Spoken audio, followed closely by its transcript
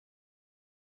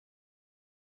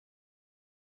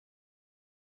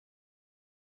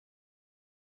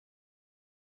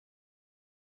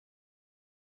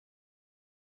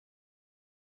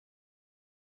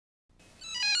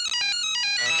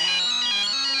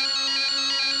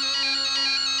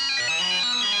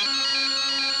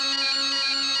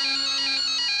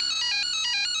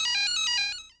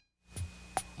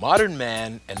Modern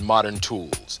man and modern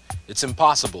tools. It's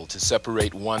impossible to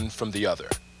separate one from the other.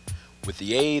 With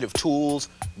the aid of tools,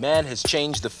 man has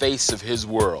changed the face of his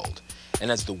world. And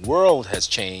as the world has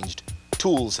changed,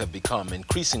 tools have become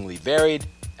increasingly varied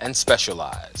and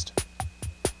specialized.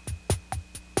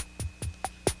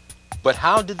 But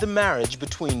how did the marriage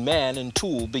between man and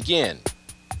tool begin?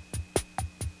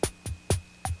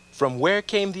 From where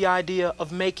came the idea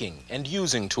of making and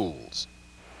using tools?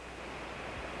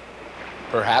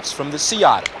 Perhaps from the sea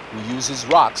otter, who uses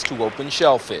rocks to open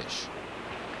shellfish.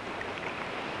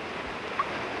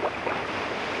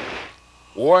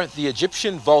 Or the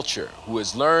Egyptian vulture, who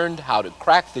has learned how to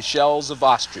crack the shells of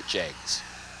ostrich eggs.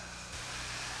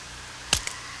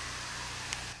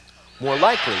 More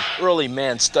likely, early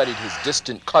man studied his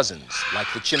distant cousins, like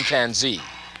the chimpanzee.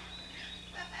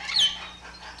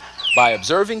 By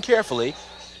observing carefully,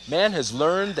 man has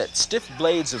learned that stiff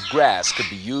blades of grass could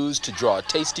be used to draw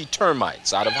tasty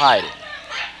termites out of hiding.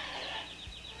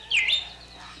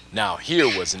 Now here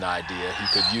was an idea he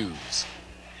could use.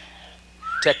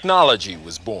 Technology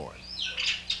was born.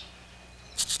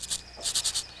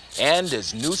 And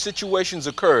as new situations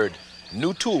occurred,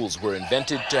 new tools were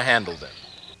invented to handle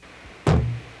them.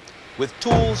 With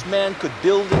tools, man could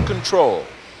build and control,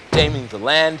 taming the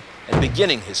land and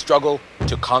beginning his struggle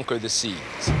to conquer the seas.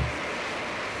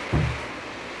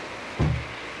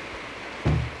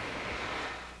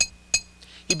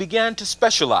 He began to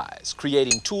specialize,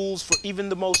 creating tools for even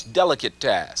the most delicate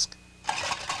task.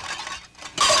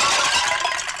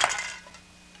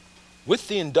 With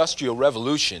the Industrial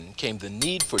Revolution came the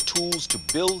need for tools to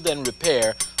build and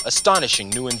repair astonishing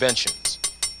new inventions.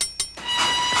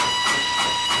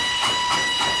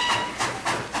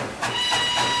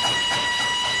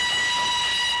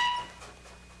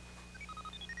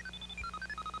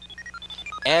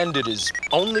 And it is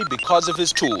only because of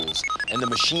his tools and the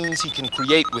machines he can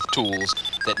create with tools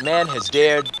that man has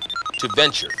dared to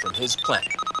venture from his planet.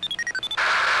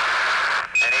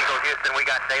 And Eagle Houston, we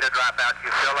got data dropout.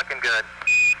 You're still looking good.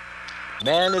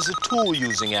 Man is a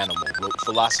tool-using animal, wrote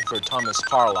philosopher Thomas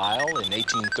Carlyle in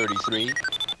 1833.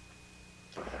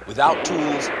 Without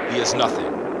tools, he is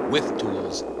nothing. With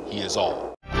tools, he is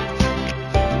all.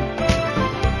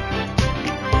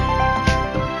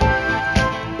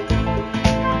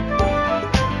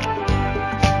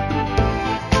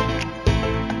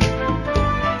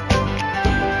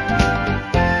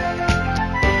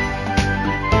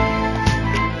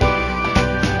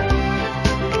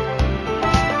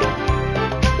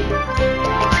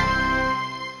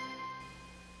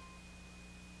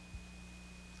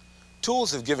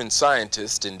 Tools have given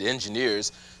scientists and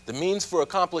engineers the means for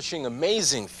accomplishing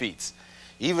amazing feats,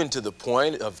 even to the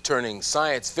point of turning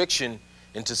science fiction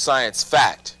into science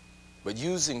fact. But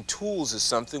using tools is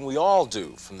something we all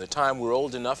do from the time we're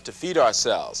old enough to feed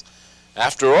ourselves.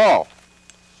 After all,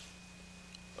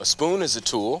 a spoon is a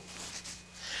tool,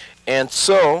 and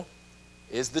so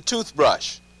is the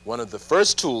toothbrush, one of the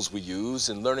first tools we use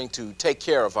in learning to take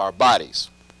care of our bodies.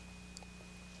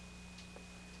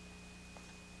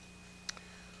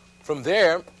 From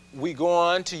there, we go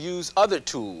on to use other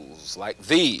tools like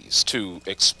these to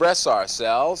express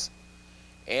ourselves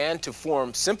and to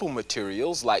form simple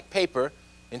materials like paper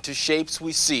into shapes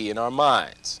we see in our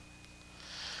minds.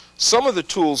 Some of the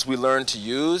tools we learn to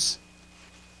use,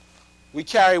 we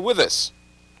carry with us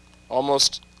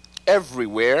almost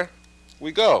everywhere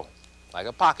we go, like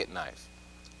a pocket knife.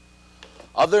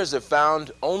 Others are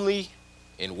found only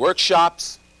in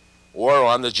workshops or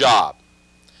on the job.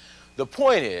 The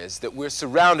point is that we're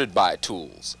surrounded by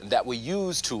tools and that we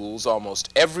use tools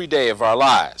almost every day of our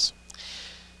lives.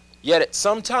 Yet at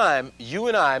some time, you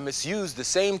and I misuse the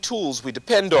same tools we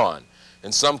depend on.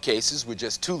 In some cases, we're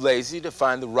just too lazy to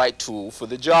find the right tool for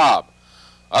the job.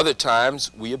 Other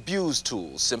times, we abuse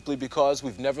tools simply because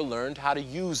we've never learned how to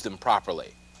use them properly.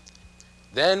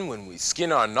 Then, when we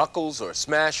skin our knuckles or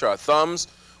smash our thumbs,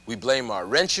 we blame our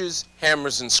wrenches,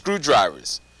 hammers, and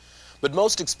screwdrivers. But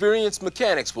most experienced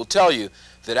mechanics will tell you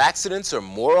that accidents are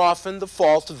more often the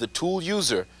fault of the tool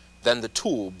user than the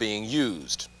tool being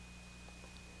used.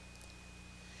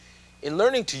 In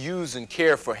learning to use and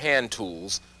care for hand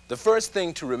tools, the first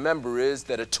thing to remember is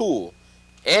that a tool,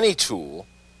 any tool,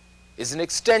 is an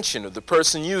extension of the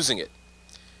person using it.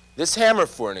 This hammer,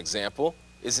 for an example,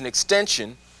 is an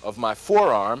extension of my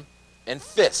forearm and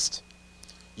fist.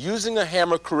 Using a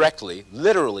hammer correctly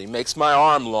literally makes my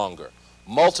arm longer,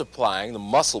 multiplying the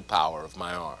muscle power of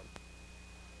my arm.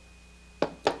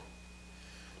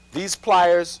 These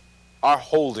pliers are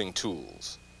holding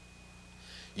tools.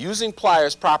 Using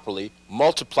pliers properly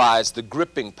multiplies the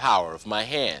gripping power of my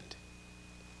hand.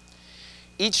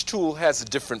 Each tool has a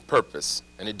different purpose,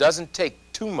 and it doesn't take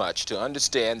too much to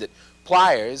understand that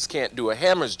pliers can't do a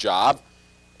hammer's job,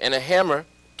 and a hammer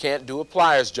can't do a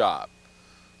plier's job.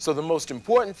 So the most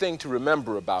important thing to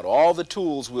remember about all the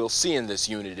tools we'll see in this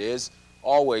unit is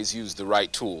always use the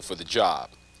right tool for the job.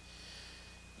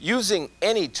 Using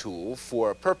any tool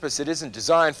for a purpose it isn't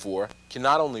designed for can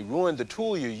not only ruin the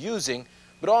tool you're using,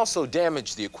 but also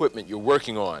damage the equipment you're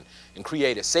working on and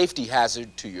create a safety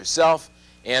hazard to yourself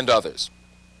and others.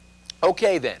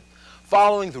 Okay then,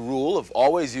 following the rule of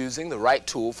always using the right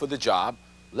tool for the job,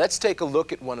 let's take a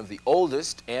look at one of the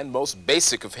oldest and most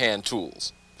basic of hand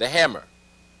tools, the hammer.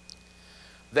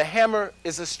 The hammer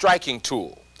is a striking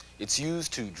tool. It's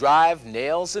used to drive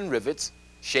nails and rivets,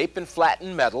 shape and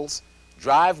flatten metals,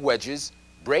 drive wedges,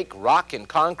 break rock and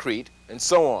concrete, and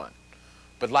so on.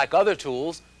 But like other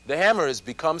tools, the hammer has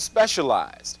become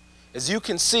specialized. As you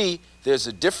can see, there's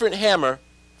a different hammer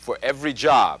for every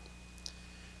job.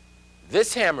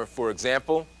 This hammer, for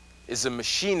example, is a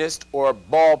machinist or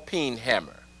ball-peen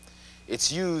hammer.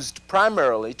 It's used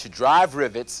primarily to drive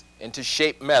rivets and to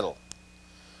shape metal.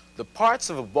 The parts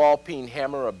of a ball-peen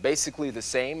hammer are basically the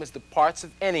same as the parts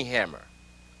of any hammer.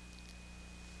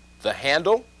 The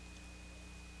handle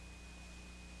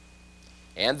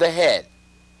and the head.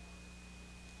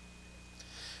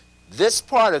 This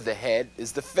part of the head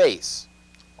is the face.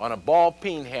 On a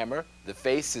ball-peen hammer, the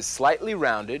face is slightly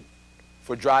rounded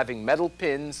for driving metal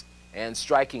pins and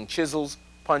striking chisels,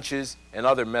 punches, and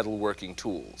other metalworking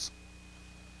tools.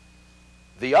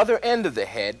 The other end of the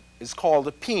head is called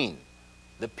a peen.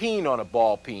 The peen on a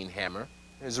ball-peen hammer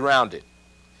is rounded.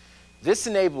 This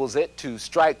enables it to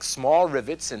strike small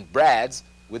rivets and brads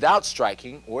without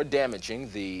striking or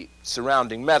damaging the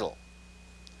surrounding metal.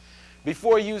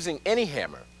 Before using any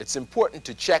hammer, it's important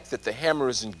to check that the hammer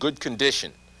is in good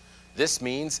condition. This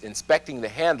means inspecting the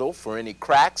handle for any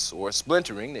cracks or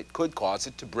splintering that could cause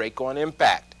it to break on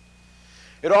impact.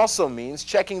 It also means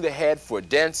checking the head for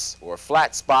dents or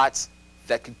flat spots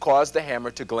that could cause the hammer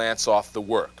to glance off the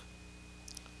work.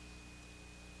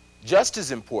 Just as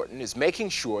important is making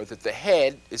sure that the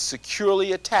head is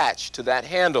securely attached to that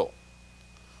handle.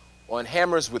 On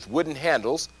hammers with wooden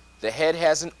handles, the head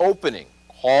has an opening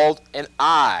called an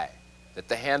eye that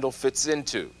the handle fits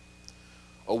into.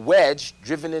 A wedge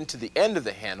driven into the end of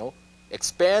the handle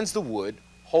expands the wood,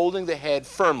 holding the head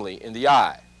firmly in the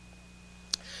eye.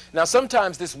 Now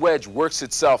sometimes this wedge works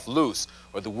itself loose,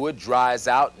 or the wood dries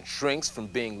out and shrinks from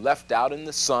being left out in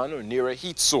the sun or near a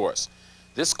heat source.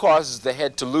 This causes the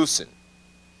head to loosen.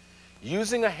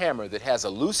 Using a hammer that has a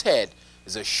loose head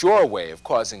is a sure way of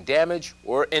causing damage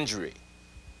or injury.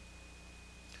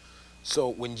 So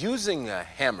when using a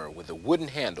hammer with a wooden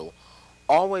handle,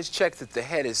 always check that the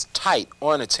head is tight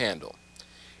on its handle.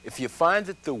 If you find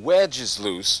that the wedge is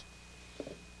loose,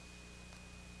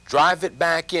 drive it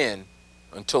back in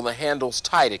until the handle's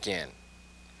tight again.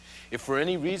 If for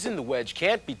any reason the wedge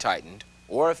can't be tightened,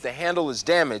 or if the handle is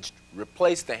damaged,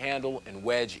 replace the handle and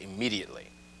wedge immediately.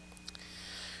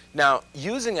 Now,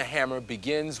 using a hammer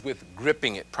begins with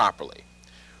gripping it properly.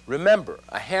 Remember,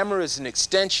 a hammer is an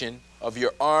extension of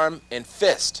your arm and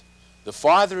fist. The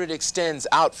farther it extends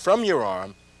out from your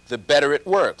arm, the better it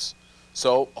works.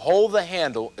 So hold the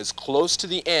handle as close to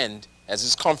the end as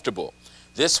is comfortable.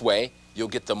 This way, you'll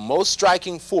get the most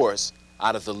striking force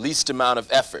out of the least amount of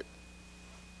effort.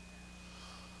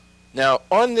 Now,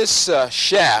 on this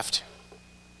shaft,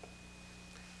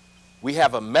 we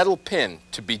have a metal pin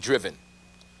to be driven.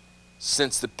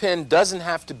 Since the pin doesn't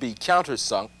have to be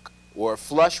countersunk or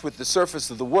flush with the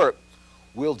surface of the work,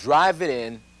 we'll drive it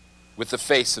in with the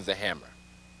face of the hammer.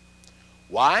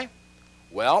 Why?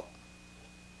 Well,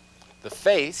 the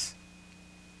face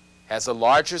has a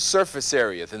larger surface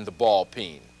area than the ball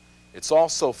peen. It's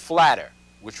also flatter,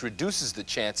 which reduces the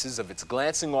chances of its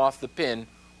glancing off the pin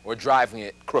or driving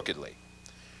it crookedly.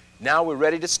 Now we're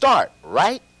ready to start,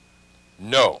 right?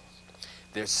 No.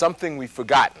 There's something we've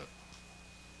forgotten.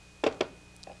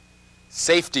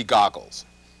 Safety goggles.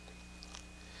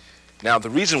 Now the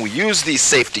reason we use these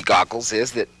safety goggles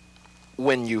is that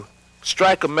when you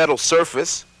strike a metal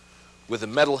surface with a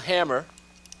metal hammer,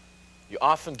 you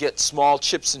often get small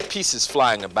chips and pieces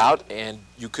flying about, and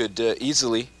you could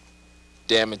easily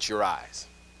damage your eyes.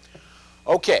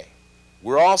 Okay,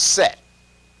 we're all set.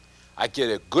 I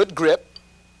get a good grip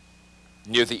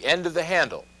near the end of the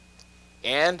handle,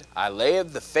 and I lay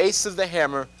the face of the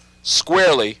hammer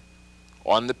squarely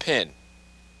on the pin.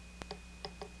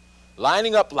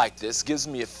 Lining up like this gives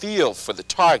me a feel for the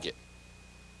target,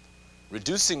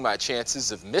 reducing my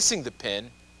chances of missing the pin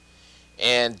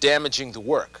and damaging the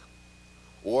work,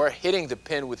 or hitting the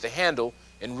pin with the handle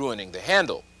and ruining the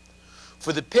handle.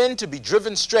 For the pin to be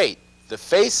driven straight, the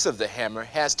face of the hammer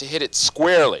has to hit it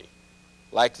squarely,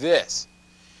 like this.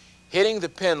 Hitting the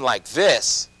pin like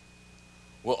this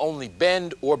will only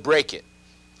bend or break it.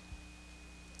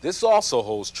 This also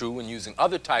holds true when using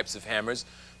other types of hammers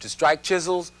to strike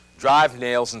chisels, drive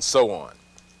nails, and so on.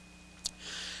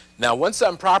 Now, once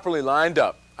I'm properly lined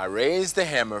up, I raise the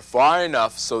hammer far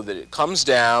enough so that it comes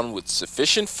down with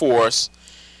sufficient force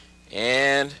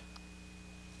and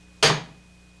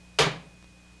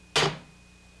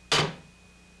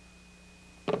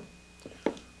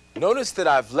notice that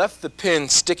I've left the pin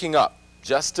sticking up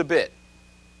just a bit.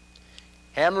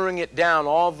 Hammering it down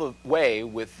all the way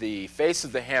with the face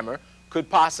of the hammer could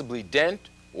possibly dent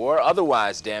or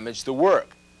otherwise damage the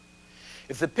work.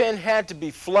 If the pin had to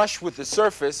be flush with the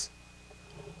surface,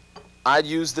 I'd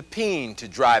use the peen to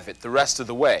drive it the rest of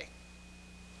the way.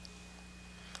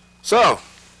 So,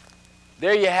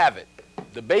 there you have it,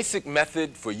 the basic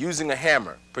method for using a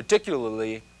hammer,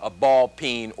 particularly a ball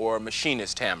peen or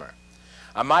machinist hammer.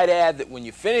 I might add that when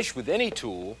you finish with any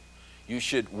tool, you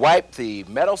should wipe the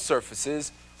metal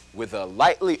surfaces with a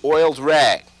lightly oiled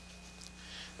rag.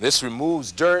 This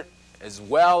removes dirt as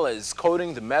well as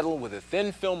coating the metal with a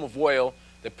thin film of oil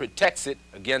that protects it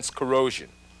against corrosion.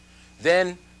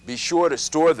 Then be sure to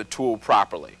store the tool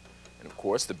properly. And of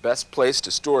course, the best place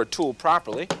to store a tool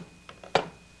properly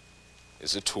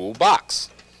is a tool box.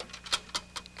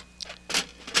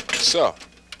 So,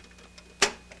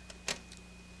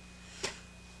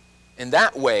 in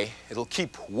that way, it'll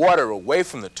keep water away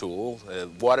from the tool,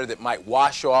 water that might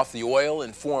wash off the oil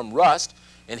and form rust,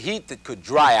 and heat that could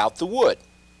dry out the wood.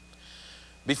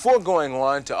 Before going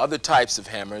on to other types of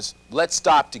hammers, let's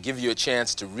stop to give you a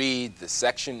chance to read the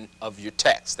section of your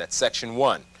text. That's section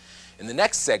 1. In the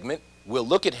next segment, we'll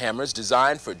look at hammers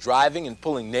designed for driving and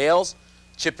pulling nails,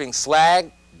 chipping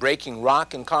slag, breaking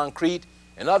rock and concrete,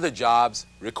 and other jobs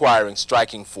requiring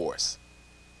striking force.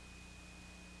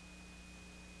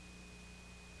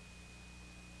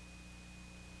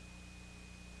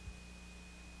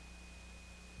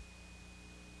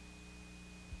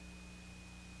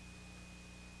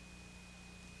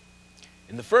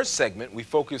 In the first segment, we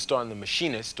focused on the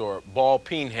machinist or ball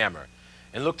peen hammer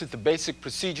and looked at the basic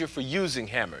procedure for using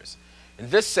hammers. In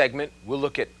this segment, we'll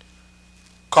look at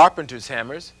carpenter's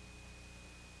hammers,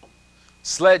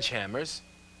 sledgehammers,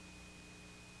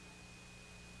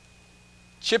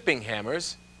 chipping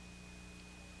hammers,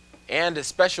 and a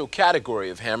special category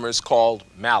of hammers called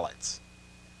mallets.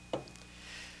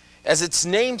 As its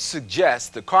name suggests,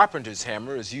 the carpenter's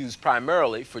hammer is used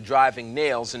primarily for driving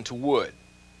nails into wood.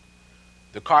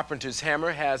 The carpenter's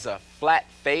hammer has a flat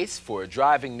face for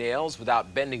driving nails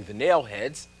without bending the nail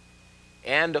heads,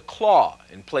 and a claw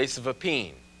in place of a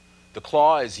peen. The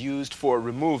claw is used for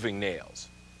removing nails.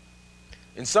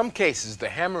 In some cases, the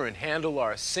hammer and handle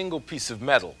are a single piece of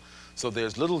metal, so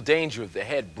there's little danger of the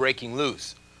head breaking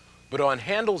loose. But on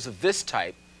handles of this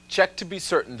type, check to be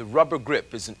certain the rubber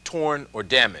grip isn't torn or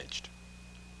damaged.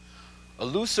 A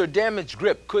loose or damaged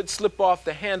grip could slip off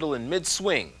the handle in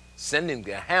mid-swing, sending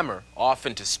the hammer off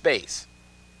into space.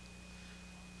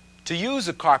 To use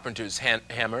a carpenter's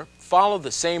hammer, follow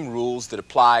the same rules that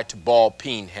apply to ball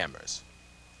peen hammers.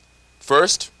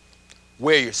 First,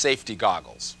 wear your safety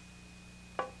goggles.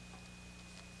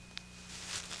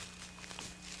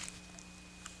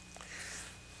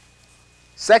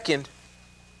 Second,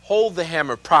 hold the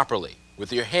hammer properly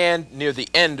with your hand near the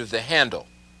end of the handle.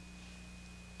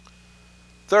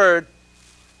 Third,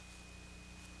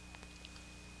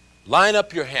 line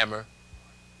up your hammer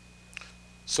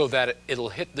so that it'll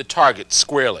hit the target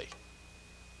squarely.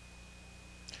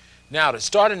 Now, to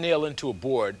start a nail into a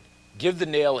board, give the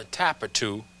nail a tap or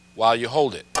two while you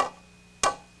hold it.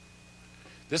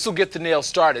 This will get the nail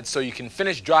started so you can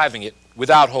finish driving it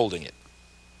without holding it.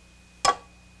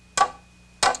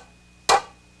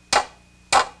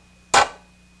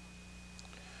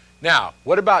 Now,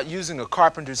 what about using a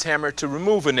carpenter's hammer to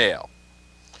remove a nail?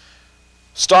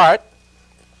 Start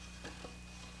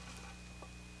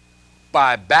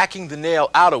by backing the nail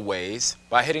out a ways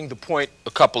by hitting the point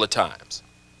a couple of times.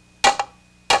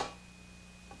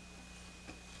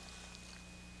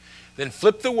 Then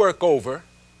flip the work over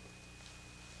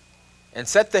and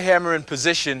set the hammer in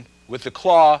position with the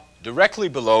claw directly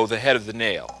below the head of the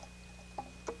nail.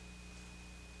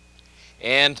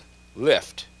 And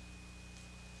lift.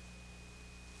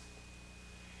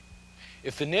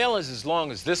 If the nail is as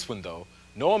long as this one, though,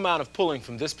 no amount of pulling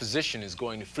from this position is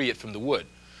going to free it from the wood.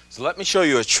 So let me show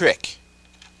you a trick.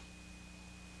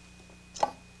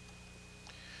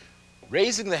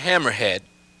 Raising the hammerhead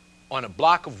on a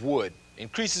block of wood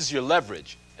increases your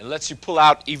leverage and lets you pull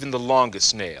out even the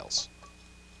longest nails.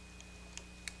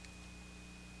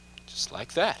 just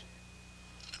like that.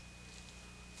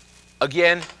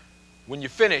 Again, when you're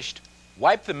finished,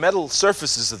 wipe the metal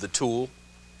surfaces of the tool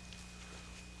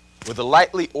with a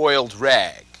lightly oiled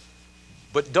rag.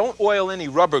 But don't oil any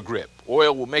rubber grip.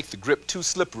 Oil will make the grip too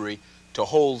slippery to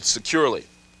hold securely.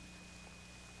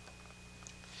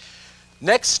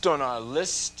 Next on our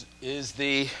list is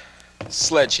the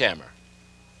sledgehammer.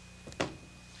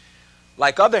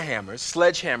 Like other hammers,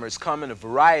 sledgehammers come in a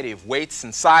variety of weights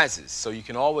and sizes, so you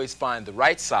can always find the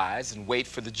right size and weight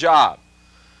for the job.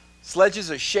 Sledges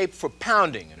are shaped for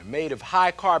pounding and are made of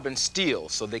high-carbon steel,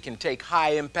 so they can take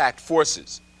high-impact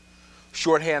forces.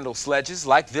 Short-handle sledges,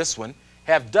 like this one,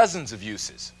 have dozens of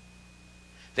uses.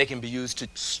 They can be used to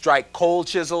strike coal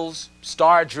chisels,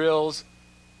 star drills,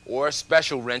 or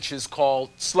special wrenches called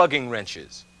slugging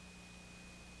wrenches.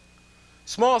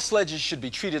 Small sledges should be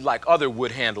treated like other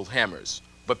wood-handled hammers,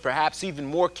 but perhaps even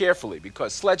more carefully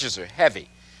because sledges are heavy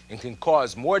and can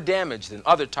cause more damage than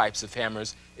other types of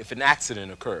hammers if an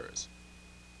accident occurs.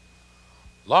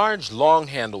 Large,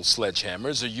 long-handled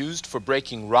sledgehammers are used for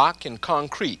breaking rock and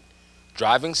concrete,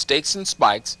 driving stakes and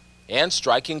spikes, and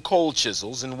striking coal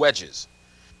chisels and wedges.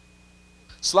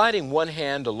 Sliding one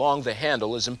hand along the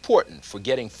handle is important for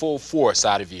getting full force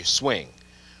out of your swing,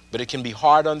 but it can be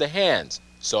hard on the hands.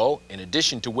 So, in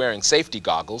addition to wearing safety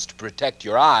goggles to protect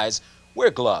your eyes,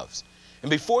 wear gloves. And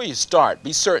before you start,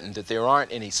 be certain that there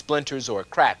aren't any splinters or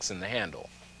cracks in the handle.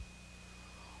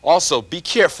 Also, be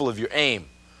careful of your aim.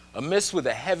 A miss with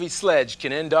a heavy sledge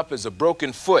can end up as a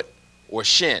broken foot or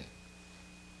shin.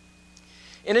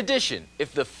 In addition,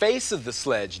 if the face of the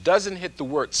sledge doesn't hit the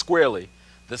work squarely,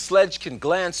 the sledge can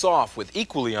glance off with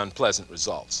equally unpleasant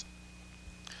results.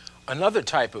 Another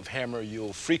type of hammer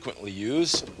you'll frequently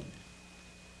use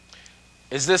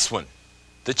is this one,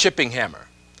 the chipping hammer.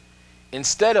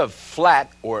 Instead of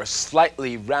flat or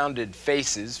slightly rounded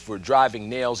faces for driving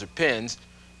nails or pins,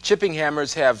 chipping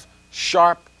hammers have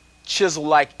sharp,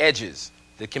 chisel-like edges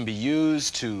that can be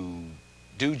used to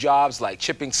do jobs like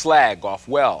chipping slag off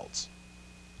welds.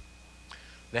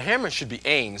 The hammer should be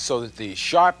aimed so that the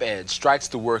sharp edge strikes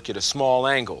the work at a small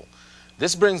angle.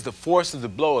 This brings the force of the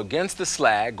blow against the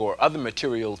slag or other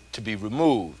material to be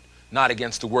removed, not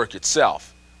against the work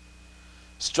itself.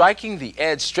 Striking the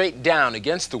edge straight down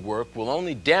against the work will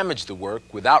only damage the work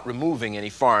without removing any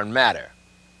foreign matter.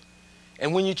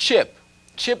 And when you chip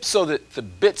so that the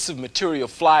bits of material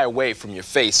fly away from your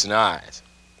face and eyes.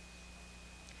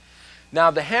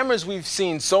 Now, the hammers we've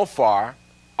seen so far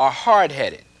are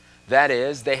hard-headed. That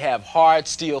is, they have hard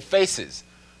steel faces,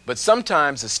 but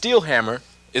sometimes a steel hammer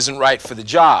isn't right for the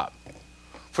job.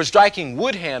 For striking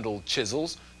wood-handled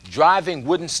chisels, driving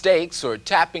wooden stakes, or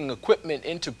tapping equipment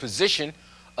into position,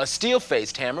 a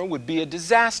steel-faced hammer would be a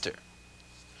disaster.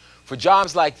 For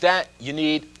jobs like that, you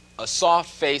need a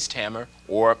soft-faced hammer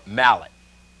or mallet.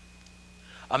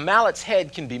 A mallet's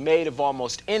head can be made of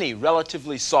almost any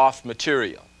relatively soft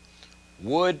material.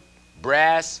 Wood,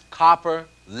 brass, copper,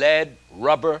 lead,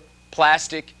 rubber,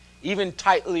 plastic, even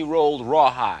tightly rolled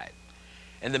rawhide.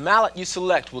 And the mallet you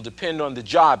select will depend on the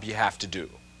job you have to do.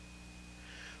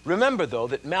 Remember, though,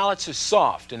 that mallets are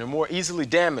soft and are more easily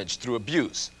damaged through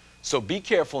abuse, so be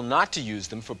careful not to use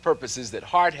them for purposes that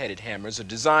hard-headed hammers are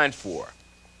designed for.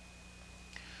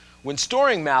 When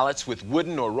storing mallets with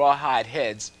wooden or rawhide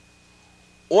heads,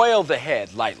 oil the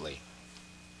head lightly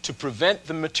to prevent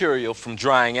the material from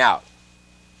drying out.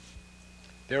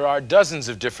 There are dozens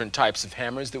of different types of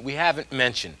hammers that we haven't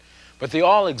mentioned, but they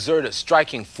all exert a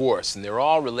striking force, and they're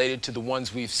all related to the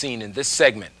ones we've seen in this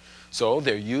segment, so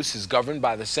their use is governed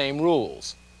by the same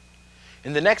rules.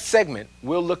 In the next segment,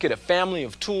 we'll look at a family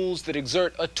of tools that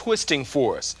exert a twisting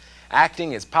force,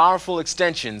 acting as powerful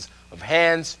extensions of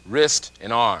hands, wrists,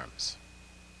 and arms.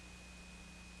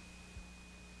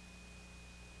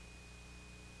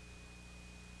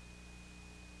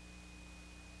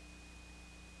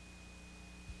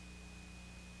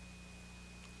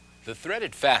 The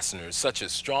threaded fastener is such a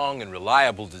strong and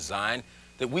reliable design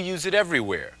that we use it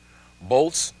everywhere.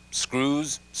 Bolts,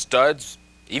 screws, studs,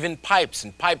 even pipes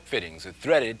and pipe fittings are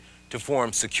threaded to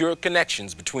form secure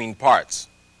connections between parts.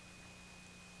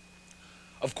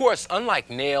 Of course, unlike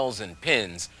nails and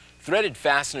pins, threaded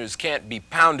fasteners can't be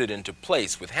pounded into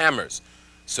place with hammers.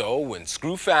 So, when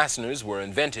screw fasteners were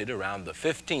invented around the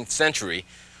 15th century,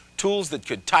 tools that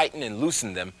could tighten and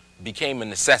loosen them became a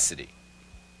necessity.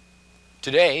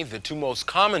 Today, the two most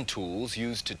common tools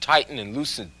used to tighten and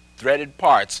loosen threaded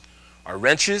parts are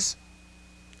wrenches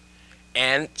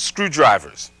and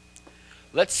screwdrivers.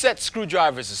 Let's set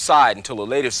screwdrivers aside until a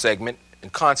later segment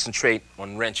and concentrate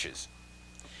on wrenches.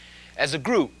 As a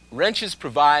group, wrenches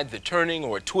provide the turning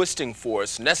or twisting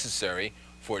force necessary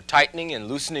for tightening and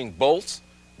loosening bolts,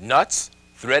 nuts,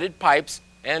 threaded pipes,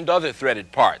 and other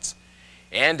threaded parts.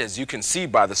 And as you can see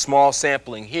by the small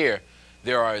sampling here,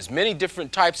 there are as many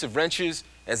different types of wrenches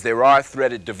as there are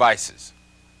threaded devices.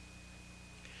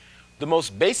 The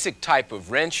most basic type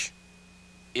of wrench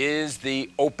is the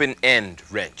open-end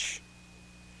wrench.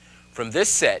 From this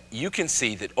set, you can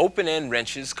see that open-end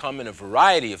wrenches come in a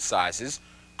variety of sizes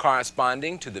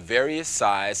corresponding to the various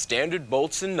size standard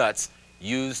bolts and nuts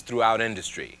used throughout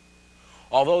industry.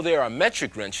 Although there are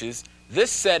metric wrenches,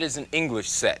 this set is an English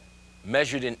set,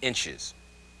 measured in inches.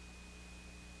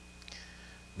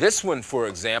 This one, for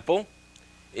example,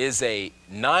 is a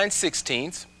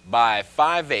 9/16 by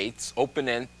 5/8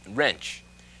 open-end wrench.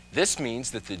 This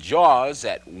means that the jaws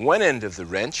at one end of the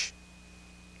wrench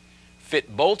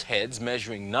fit bolt heads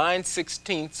measuring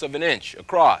 9/16 of an inch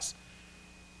across,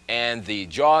 and the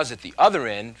jaws at the other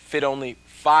end fit only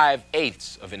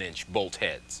 5/8 of an inch bolt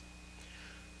heads.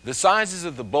 The sizes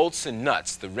of the bolts and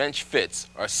nuts the wrench fits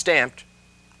are stamped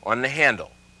on the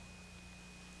handle.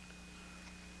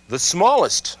 The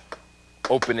smallest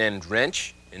open-end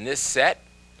wrench in this set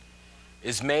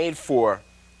is made for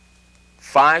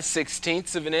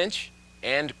 5/16 of an inch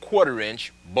and 1/4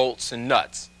 inch bolts and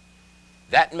nuts.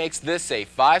 That makes this a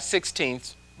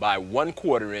 5/16 by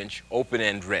 1/4 inch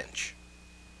open-end wrench.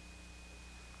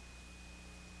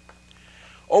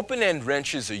 Open-end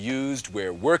wrenches are used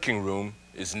where working room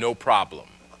is no problem.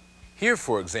 Here,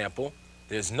 for example,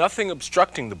 there's nothing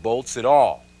obstructing the bolts at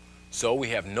all, so we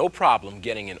have no problem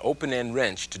getting an open-end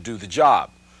wrench to do the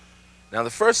job. Now, the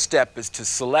first step is to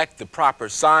select the proper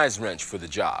size wrench for the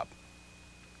job.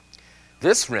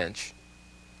 This wrench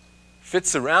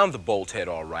fits around the bolt head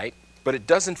all right, but it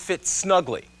doesn't fit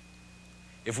snugly.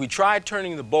 If we tried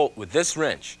turning the bolt with this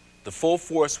wrench, the full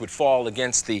force would fall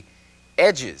against the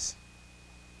edges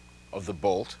of the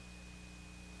bolt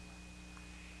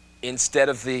instead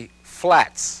of the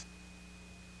flats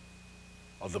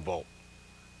of the bolt.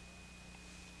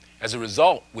 As a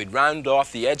result, we'd round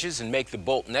off the edges and make the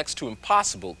bolt next to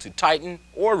impossible to tighten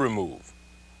or remove.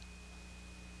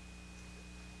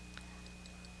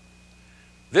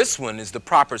 This one is the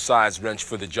proper size wrench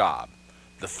for the job.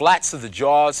 The flats of the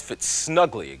jaws fit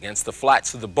snugly against the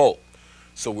flats of the bolt,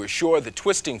 so we're sure the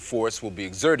twisting force will be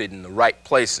exerted in the right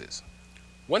places.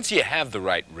 Once you have the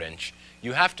right wrench,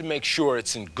 you have to make sure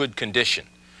it's in good condition.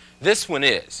 This one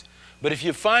is, but if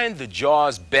you find the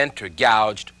jaws bent or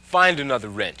gouged, find another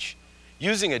wrench.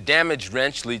 Using a damaged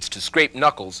wrench leads to scraped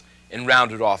knuckles and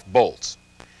rounded off bolts.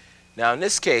 Now in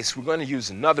this case, we're going to use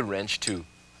another wrench to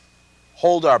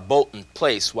hold our bolt in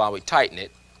place while we tighten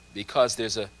it, because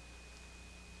there's a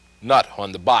nut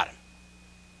on the bottom,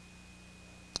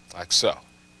 like so.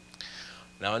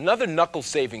 Now another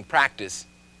knuckle-saving practice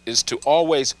is to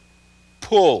always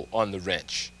pull on the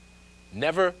wrench,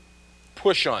 never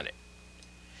push on it.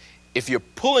 If you're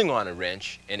pulling on a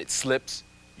wrench and it slips,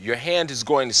 your hand is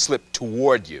going to slip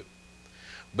toward you.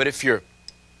 But if you're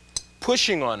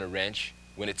pushing on a wrench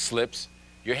when it slips,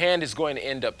 your hand is going to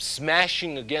end up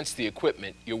smashing against the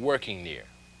equipment you're working near.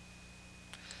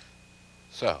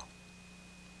 So,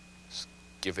 let's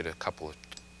give it a couple of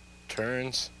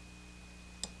turns,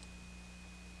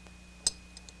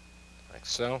 like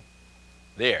so.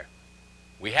 There,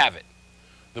 we have it.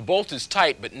 The bolt is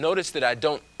tight, but notice that I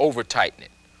don't over-tighten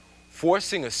it.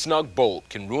 Forcing a snug bolt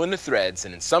can ruin the threads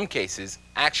and in some cases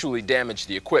actually damage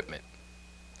the equipment.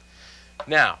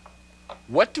 Now,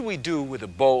 what do we do with a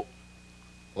bolt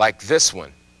like this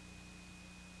one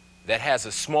that has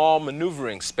a small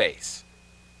maneuvering space?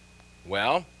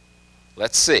 Well,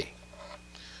 let's see.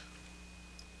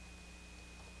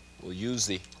 We'll use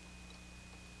the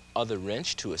other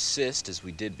wrench to assist as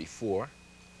we did before.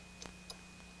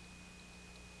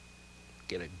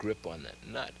 Get a grip on that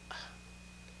nut.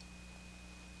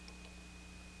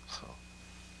 Oh.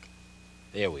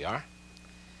 There we are.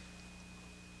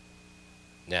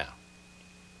 Now,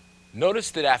 notice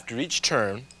that after each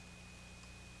turn,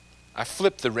 I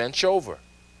flip the wrench over.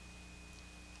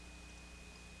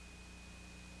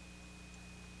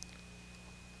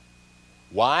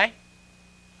 Why?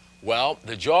 Well,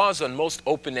 the jaws on most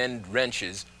open-end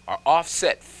wrenches are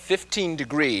offset 15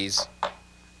 degrees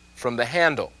from the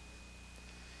handle.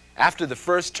 After the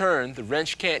first turn, the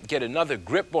wrench can't get another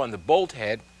grip on the bolt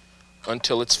head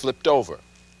until it's flipped over.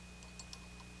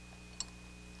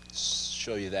 Let's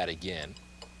show you that again.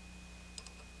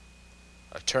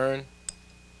 A turn,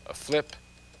 a flip,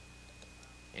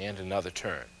 and another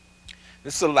turn.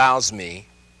 This allows me,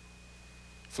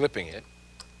 flipping it,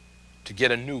 to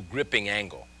get a new gripping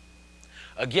angle.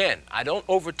 Again, I don't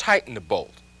over-tighten the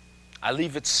bolt. I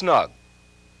leave it snug.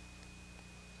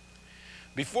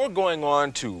 Before going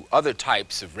on to other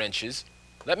types of wrenches,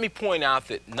 let me point out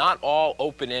that not all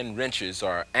open-end wrenches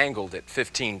are angled at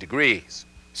 15 degrees.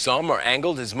 Some are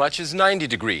angled as much as 90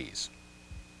 degrees.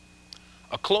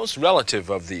 A close relative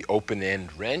of the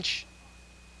open-end wrench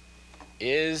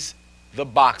is the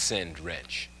box-end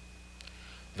wrench.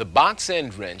 The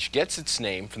box-end wrench gets its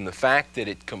name from the fact that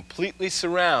it completely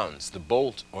surrounds the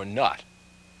bolt or nut.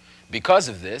 Because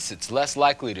of this, it's less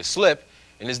likely to slip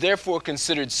and is therefore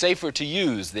considered safer to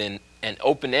use than an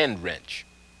open-end wrench.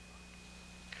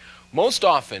 Most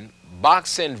often,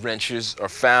 box-end wrenches are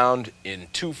found in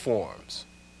two forms,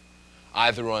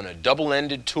 either on a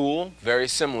double-ended tool, very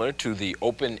similar to the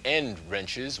open-end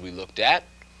wrenches we looked at,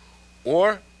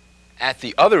 or at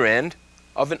the other end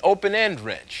of an open-end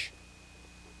wrench.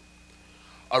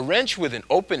 A wrench with an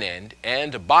open end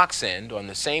and a box end on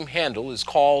the same handle is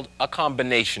called a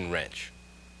combination wrench.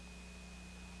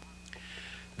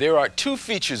 There are two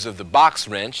features of the box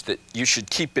wrench that you should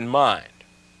keep in mind.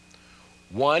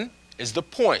 One is the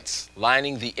points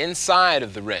lining the inside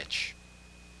of the wrench,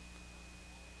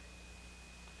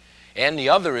 and the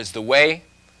other is the way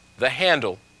the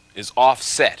handle is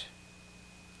offset.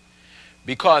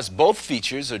 Because both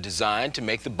features are designed to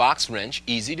make the box wrench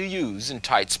easy to use in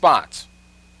tight spots.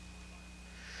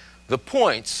 The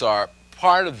points are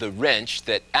part of the wrench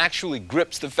that actually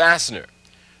grips the fastener.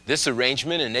 This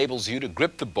arrangement enables you to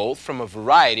grip the bolt from a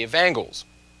variety of angles.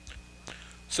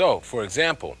 So, for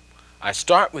example, I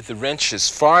start with the wrench as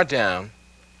far down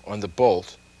on the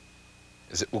bolt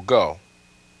as it will go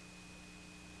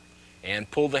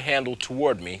and pull the handle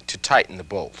toward me to tighten the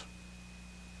bolt.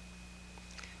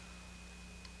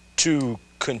 To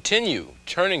continue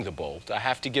turning the bolt, I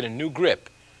have to get a new grip,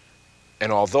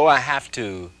 and although I have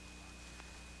to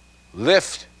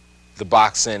lift the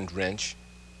box end wrench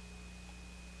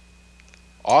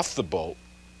off the bolt,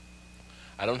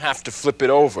 I don't have to flip it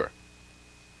over.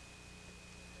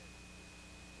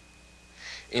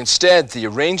 Instead, the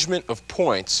arrangement of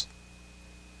points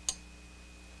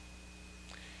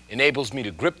enables me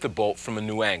to grip the bolt from a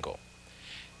new angle.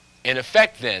 In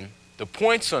effect, then, the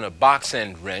points on a box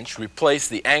end wrench replace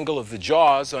the angle of the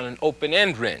jaws on an open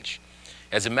end wrench.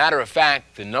 As a matter of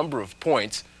fact, the number of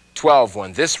points, 12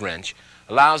 on this wrench,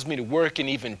 allows me to work in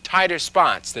even tighter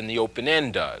spots than the open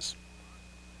end does.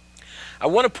 I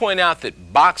want to point out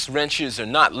that box wrenches are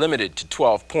not limited to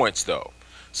 12 points, though.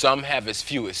 Some have as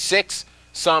few as 6,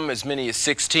 some as many as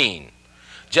 16.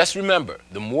 Just remember,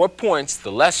 the more points,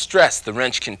 the less stress the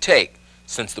wrench can take,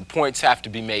 since the points have to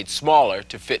be made smaller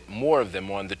to fit more of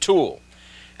them on the tool.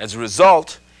 As a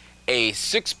result, a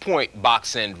 6-point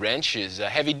box end wrench is a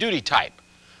heavy-duty type.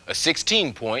 A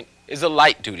 16-point is a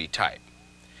light-duty type.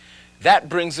 That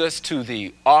brings us to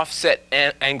the offset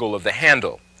angle of the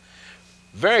handle.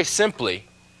 Very simply,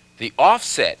 the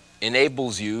offset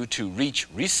enables you to reach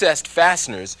recessed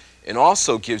fasteners and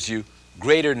also gives you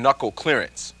greater knuckle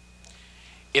clearance.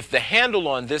 If the handle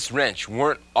on this wrench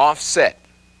weren't offset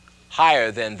higher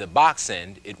than the box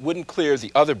end, it wouldn't clear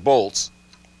the other bolts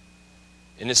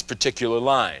in this particular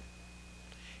line,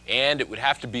 and it would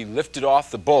have to be lifted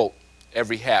off the bolt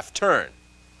every half turn.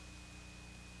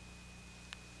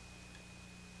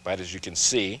 But as you can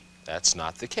see, that's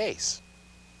not the case.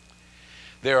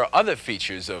 There are other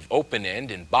features of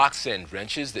open-end and box-end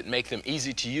wrenches that make them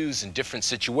easy to use in different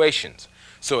situations.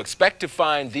 So expect to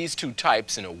find these two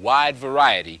types in a wide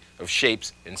variety of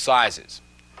shapes and sizes.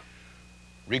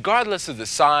 Regardless of the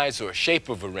size or shape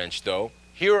of a wrench, though,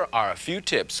 here are a few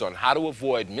tips on how to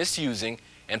avoid misusing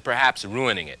and perhaps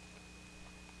ruining it.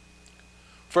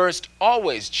 First,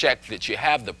 always check that you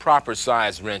have the proper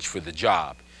size wrench for the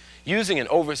job. Using an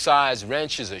oversized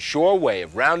wrench is a sure way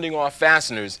of rounding off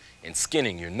fasteners and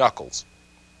skinning your knuckles.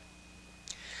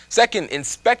 Second,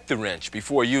 inspect the wrench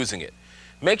before using it.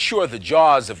 Make sure the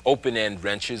jaws of open-end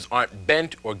wrenches aren't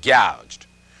bent or gouged.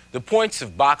 The points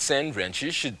of box-end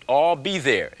wrenches should all be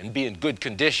there and be in good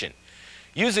condition.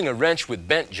 Using a wrench with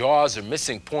bent jaws or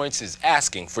missing points is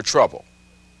asking for trouble.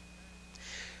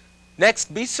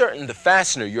 Next, be certain the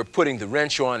fastener you're putting the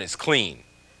wrench on is clean.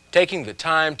 Taking the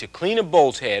time to clean a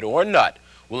bolt head or nut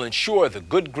will ensure the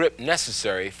good grip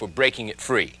necessary for breaking it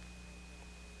free.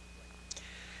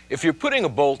 If you're putting a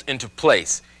bolt into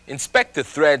place, inspect the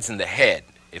threads in the head.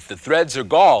 If the threads are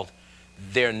galled,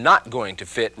 they're not going to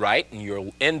fit right, and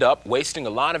you'll end up wasting a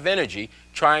lot of energy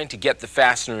trying to get the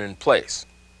fastener in place.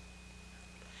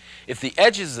 If the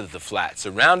edges of the flats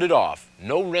are rounded off,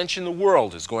 no wrench in the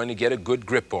world is going to get a good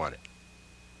grip on it.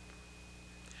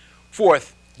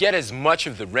 Fourth, get as much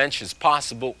of the wrench as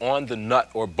possible on the nut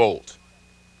or bolt.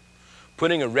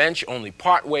 Putting a wrench only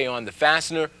part way on the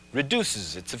fastener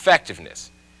reduces its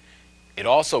effectiveness. It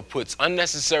also puts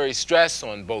unnecessary stress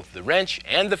on both the wrench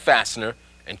and the fastener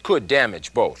and could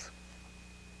damage both.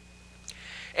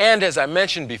 And as I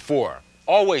mentioned before,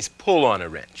 always pull on a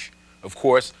wrench. Of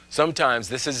course, sometimes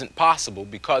this isn't possible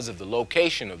because of the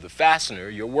location of the fastener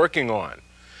you're working on.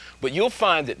 But you'll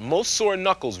find that most sore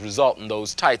knuckles result in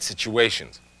those tight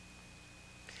situations.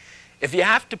 If you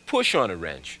have to push on a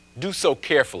wrench, do so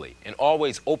carefully and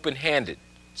always open-handed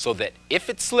so that if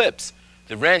it slips,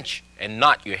 the wrench and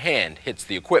not your hand hits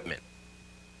the equipment.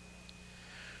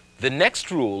 The next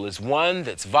rule is one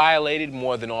that's violated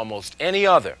more than almost any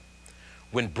other.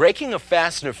 When breaking a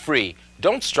fastener free,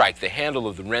 don't strike the handle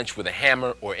of the wrench with a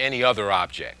hammer or any other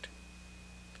object.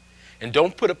 And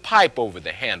don't put a pipe over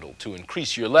the handle to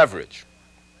increase your leverage.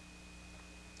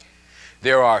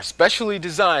 There are specially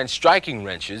designed striking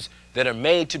wrenches that are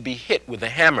made to be hit with a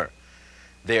hammer.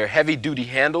 Their heavy-duty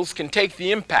handles can take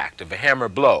the impact of a hammer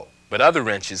blow, but other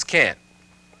wrenches can't.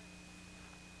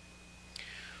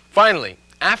 Finally,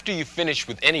 after you finish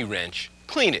with any wrench,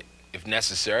 clean it, if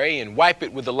necessary, and wipe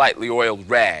it with a lightly oiled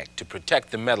rag to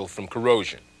protect the metal from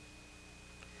corrosion.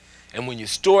 And when you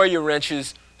store your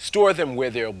wrenches, store them where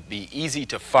they'll be easy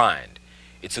to find.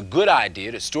 It's a good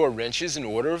idea to store wrenches in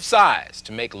order of size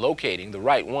to make locating the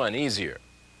right one easier.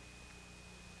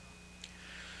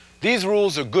 These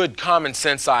rules are good common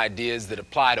sense ideas that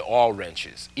apply to all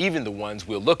wrenches, even the ones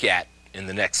we'll look at in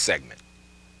the next segment.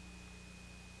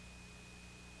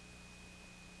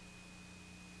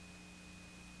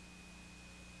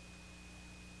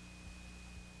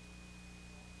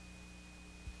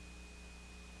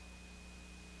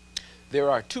 There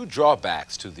are two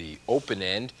drawbacks to the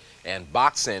open-end and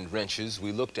box-end wrenches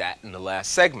we looked at in the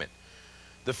last segment.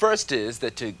 The first is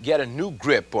that to get a new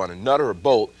grip on a nut or a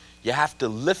bolt, you have to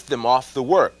lift them off the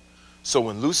work. So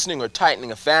when loosening or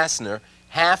tightening a fastener,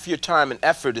 half your time and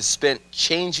effort is spent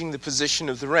changing the position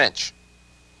of the wrench.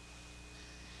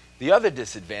 The other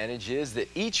disadvantage is that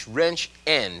each wrench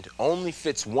end only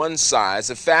fits one size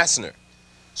of fastener.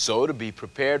 So to be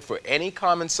prepared for any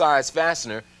common size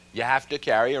fastener, you have to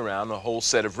carry around a whole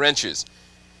set of wrenches.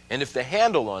 And if the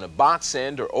handle on a box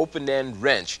end or open end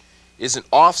wrench isn't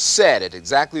offset at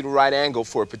exactly the right angle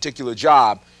for a particular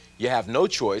job, you have no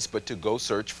choice but to go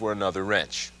search for another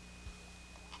wrench.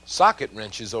 Socket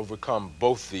wrenches overcome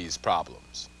both these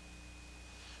problems.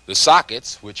 The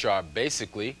sockets, which are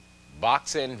basically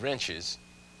box end wrenches,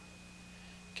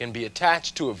 can be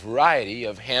attached to a variety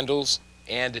of handles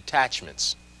and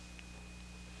attachments.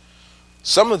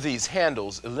 Some of these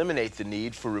handles eliminate the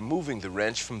need for removing the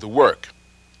wrench from the work,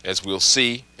 as we'll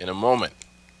see in a moment.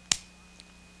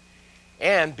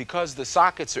 And because the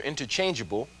sockets are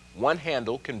interchangeable, one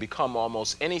handle can become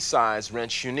almost any size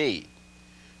wrench you need.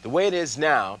 The way it is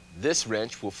now, this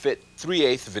wrench will fit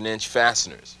 3/8 of an inch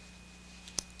fasteners.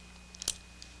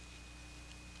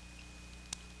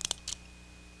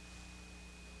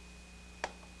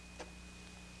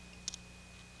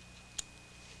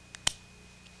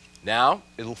 Now,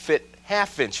 it'll fit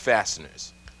 1/2 inch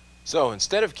fasteners. So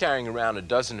instead of carrying around a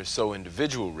dozen or so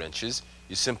individual wrenches,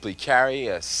 you simply carry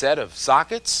a set of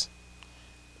sockets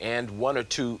and 1 or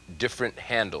 2 different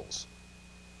handles.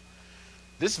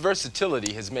 This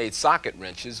versatility has made socket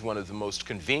wrenches one of the most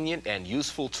convenient and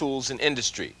useful tools in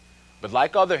industry. But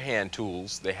like other hand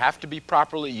tools, they have to be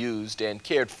properly used and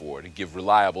cared for to give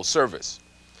reliable service.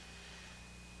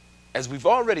 As we've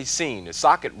already seen, a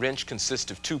socket wrench consists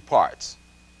of 2 parts: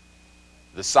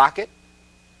 the socket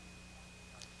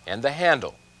and the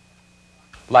handle.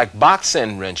 Like box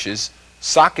end wrenches,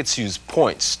 sockets use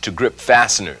points to grip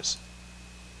fasteners.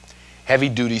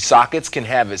 Heavy-duty sockets can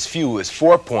have as few as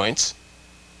 4 points.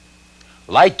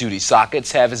 Light-duty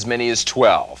sockets have as many as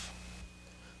 12.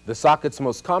 The sockets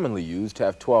most commonly used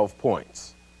have 12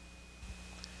 points.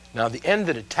 Now, the end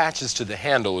that attaches to the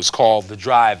handle is called the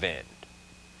drive end.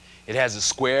 It has a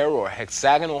square or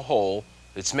hexagonal hole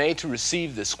that's made to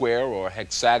receive the square or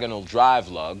hexagonal drive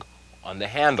lug on the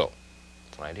handle,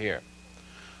 right here.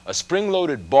 A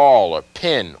spring-loaded ball or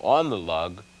pin on the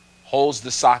lug holds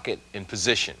the socket in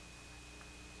position.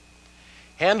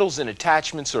 Handles and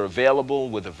attachments are available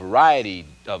with a variety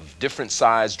of different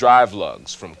size drive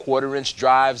lugs, from 1/4 inch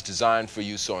drives designed for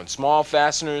use on small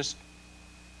fasteners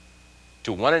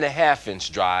to 1.5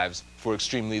 inch drives for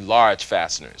extremely large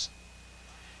fasteners.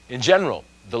 In general,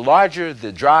 the larger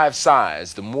the drive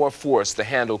size, the more force the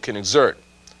handle can exert.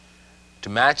 To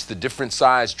match the different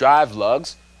size drive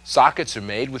lugs, sockets are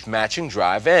made with matching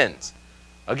drive ends.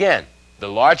 Again, the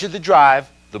larger the drive,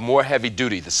 the more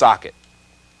heavy-duty the socket.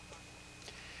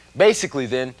 Basically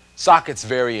then, sockets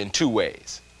vary in 2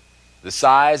 ways: the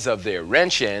size of their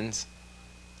wrench ends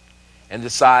and the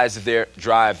size of their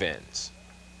drive ends.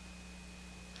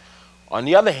 On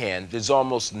the other hand, there's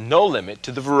almost no limit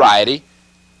to the variety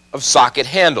of socket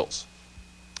handles.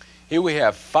 Here we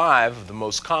have 5 of the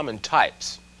most common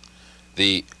types: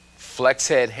 the flex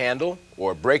head handle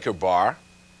or breaker bar,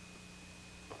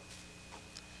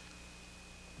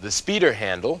 the speeder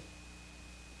handle,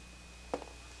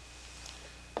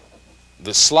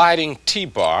 the sliding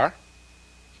T-bar,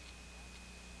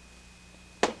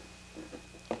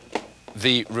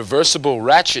 the reversible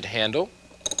ratchet handle,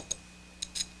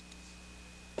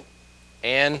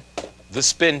 and the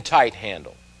spin tight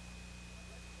handle.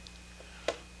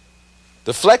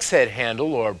 The flex head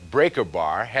handle or breaker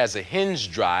bar has a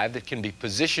hinge drive that can be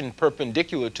positioned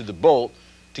perpendicular to the bolt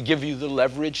to give you the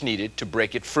leverage needed to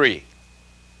break it free,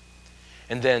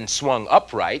 and then swung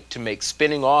upright to make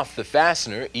spinning off the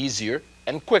fastener easier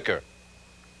and quicker.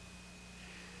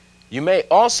 You may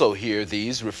also hear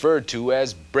these referred to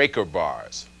as breaker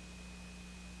bars.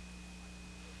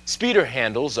 Speeder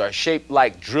handles are shaped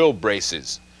like drill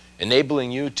braces,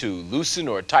 enabling you to loosen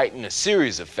or tighten a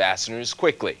series of fasteners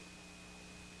quickly.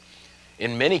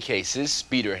 In many cases,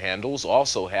 speeder handles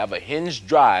also have a hinged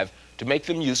drive to make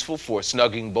them useful for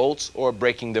snugging bolts or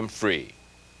breaking them free.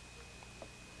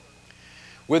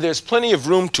 Where there's plenty of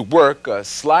room to work, a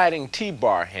sliding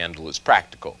T-bar handle is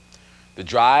practical. The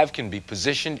drive can be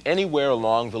positioned anywhere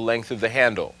along the length of the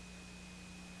handle.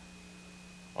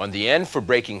 On the end for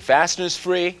breaking fasteners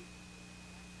free,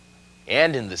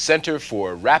 and in the center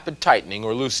for rapid tightening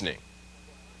or loosening.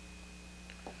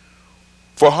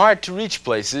 For hard-to-reach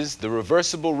places, the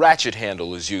reversible ratchet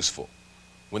handle is useful.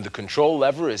 When the control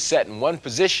lever is set in one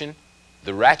position,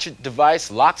 the ratchet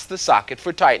device locks the socket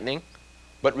for tightening,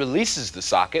 but releases the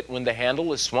socket when the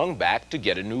handle is swung back to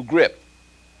get a new grip.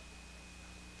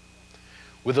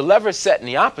 With the lever set in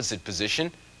the opposite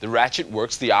position, the ratchet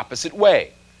works the opposite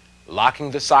way, locking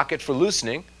the socket for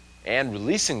loosening and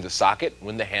releasing the socket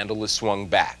when the handle is swung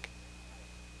back.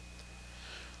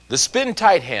 The spin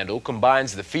tight handle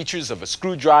combines the features of a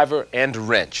screwdriver and a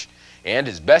wrench, and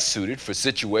is best suited for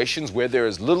situations where there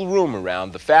is little room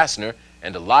around the fastener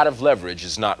and a lot of leverage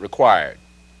is not required.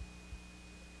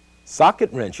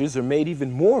 Socket wrenches are made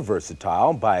even more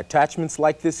versatile by attachments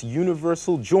like this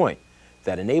universal joint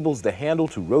that enables the handle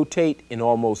to rotate in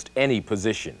almost any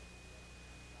position,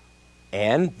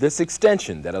 and this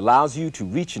extension that allows you to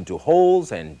reach into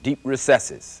holes and deep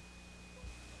recesses.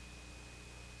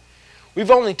 We've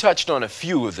only touched on a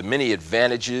few of the many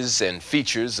advantages and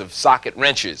features of socket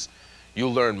wrenches.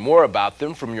 You'll learn more about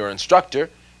them from your instructor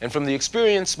and from the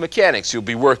experienced mechanics you'll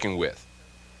be working with.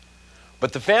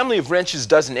 But the family of wrenches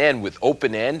doesn't end with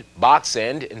open end, box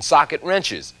end, and socket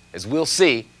wrenches, as we'll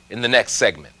see in the next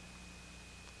segment.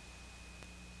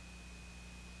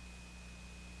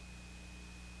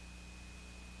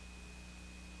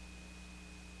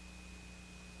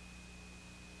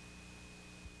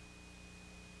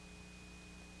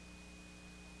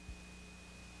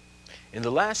 In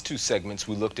the last 2 segments,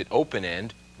 we looked at open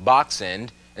end, box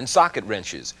end, and socket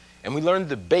wrenches, and we learned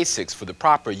the basics for the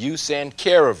proper use and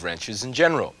care of wrenches in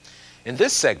general. In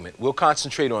this segment, we'll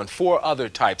concentrate on 4 other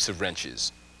types of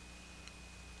wrenches: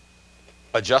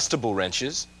 adjustable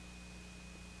wrenches,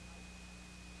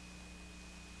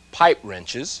 pipe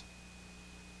wrenches,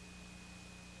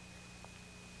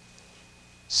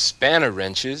 spanner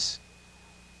wrenches,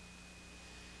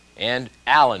 and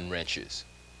Allen wrenches.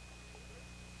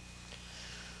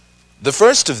 The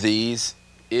first of these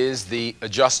is the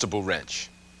adjustable wrench.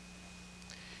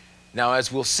 Now,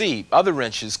 as we'll see, other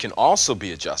wrenches can also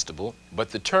be adjustable,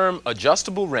 but the term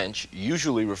adjustable wrench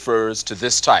usually refers to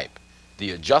this type,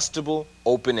 the adjustable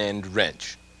open-end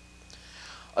wrench.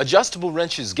 Adjustable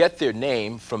wrenches get their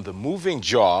name from the moving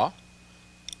jaw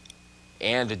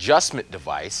and adjustment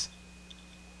device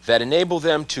that enable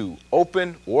them to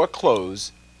open or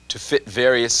close to fit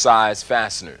various size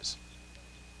fasteners.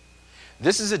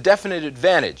 This is a definite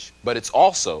advantage, but it's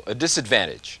also a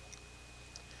disadvantage.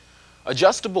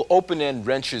 Adjustable open-end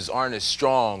wrenches aren't as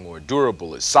strong or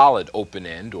durable as solid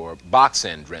open-end or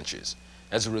box-end wrenches.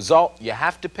 As a result, you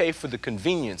have to pay for the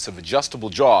convenience of adjustable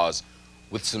jaws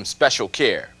with some special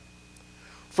care.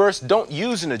 First, don't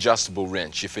use an adjustable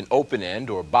wrench if an open-end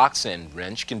or box-end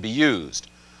wrench can be used.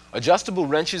 Adjustable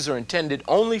wrenches are intended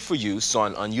only for use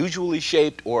on unusually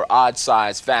shaped or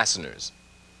odd-sized fasteners.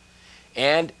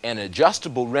 And an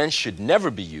adjustable wrench should never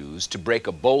be used to break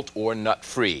a bolt or nut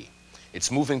free.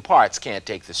 Its moving parts can't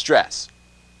take the stress.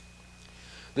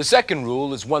 The second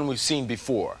rule is one we've seen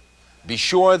before. Be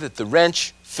sure that the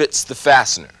wrench fits the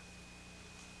fastener.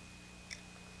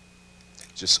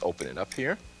 Just open it up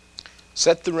here.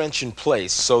 Set the wrench in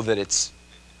place so that its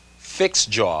fixed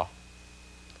jaw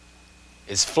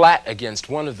is flat against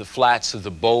one of the flats of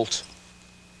the bolt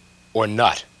or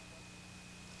nut.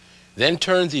 Then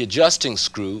turn the adjusting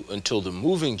screw until the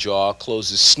moving jaw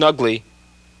closes snugly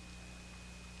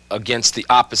against the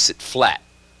opposite flat.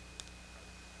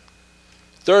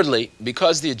 Thirdly,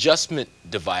 because the adjustment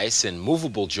device and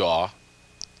movable jaw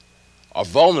are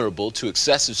vulnerable to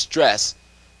excessive stress,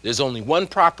 there's only one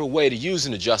proper way to use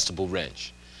an adjustable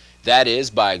wrench. That is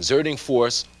by exerting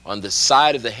force on the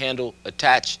side of the handle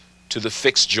attached to the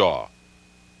fixed jaw.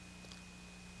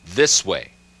 This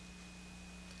way.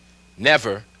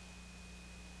 Never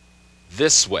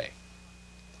this way.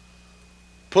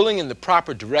 Pulling in the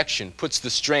proper direction puts the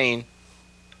strain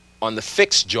on the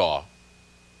fixed jaw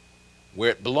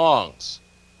where it belongs.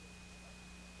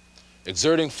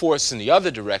 Exerting force in the other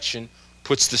direction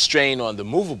puts the strain on the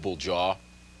movable jaw,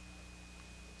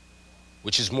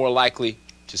 which is more likely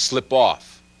to slip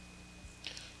off.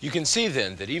 You can see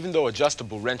then that even though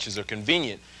adjustable wrenches are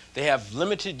convenient, they have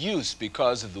limited use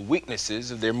because of the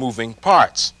weaknesses of their moving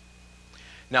parts.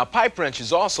 Now, pipe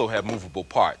wrenches also have movable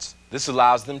parts. This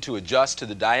allows them to adjust to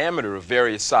the diameter of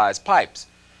various size pipes.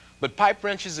 But pipe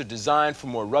wrenches are designed for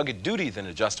more rugged duty than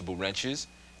adjustable wrenches,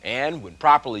 and when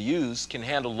properly used, can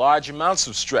handle large amounts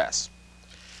of stress.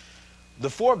 The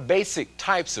four basic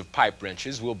types of pipe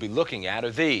wrenches we'll be looking at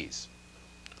are these: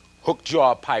 hook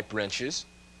jaw pipe wrenches,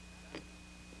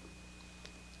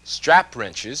 strap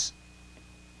wrenches,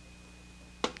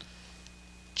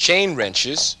 chain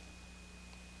wrenches,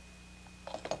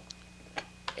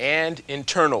 and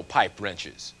internal pipe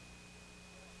wrenches.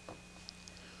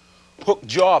 Hook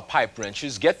jaw pipe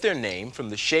wrenches get their name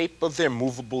from the shape of their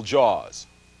movable jaws.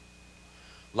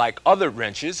 Like other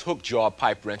wrenches, hook jaw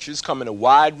pipe wrenches come in a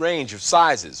wide range of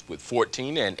sizes, with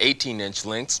 14 and 18-inch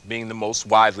lengths being the most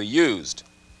widely used.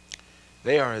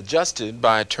 They are adjusted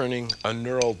by turning a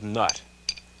knurled nut.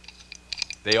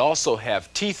 They also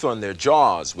have teeth on their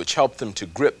jaws which help them to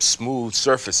grip smooth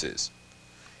surfaces.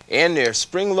 And they're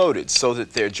spring-loaded so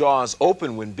that their jaws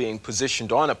open when being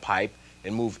positioned on a pipe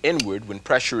and move inward when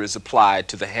pressure is applied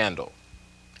to the handle.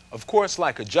 Of course,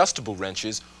 like adjustable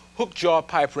wrenches, hook jaw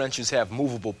pipe wrenches have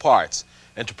movable parts,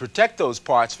 and to protect those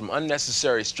parts from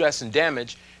unnecessary stress and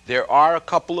damage, there are a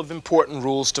couple of important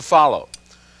rules to follow.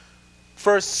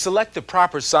 First, select the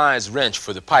proper size wrench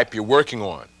for the pipe you're working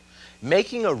on.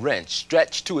 Making a wrench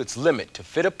stretch to its limit to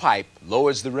fit a pipe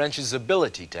lowers the wrench's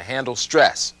ability to handle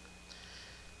stress.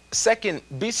 Second,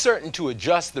 be certain to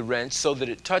adjust the wrench so that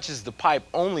it touches the pipe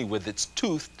only with its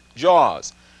toothed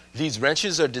jaws. These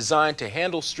wrenches are designed to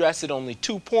handle stress at only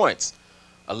 2 points.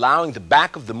 Allowing the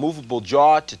back of the movable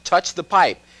jaw to touch the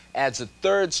pipe adds a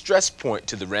third stress point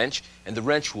to the wrench, and the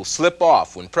wrench will slip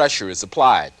off when pressure is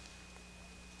applied.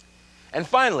 And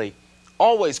finally,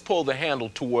 always pull the handle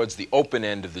towards the open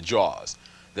end of the jaws.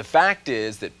 The fact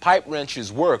is that pipe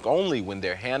wrenches work only when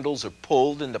their handles are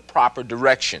pulled in the proper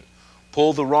direction.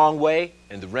 Pull the wrong way,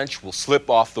 and the wrench will slip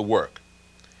off the work.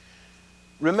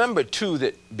 Remember, too,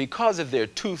 that because of their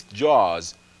toothed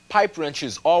jaws, pipe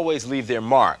wrenches always leave their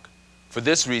mark. For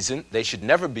this reason, they should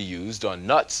never be used on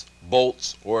nuts,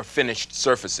 bolts, or finished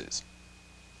surfaces.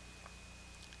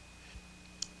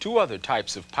 Two other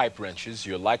types of pipe wrenches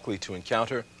you're likely to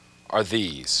encounter are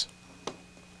these: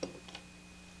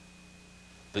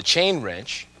 the chain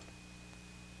wrench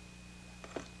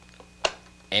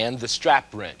and the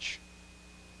strap wrench.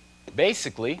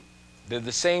 Basically, they're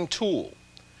the same tool,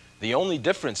 the only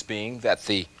difference being that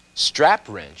the strap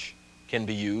wrench can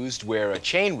be used where a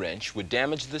chain wrench would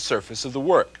damage the surface of the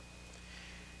work.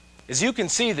 As you can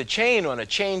see, the chain on a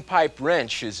chain pipe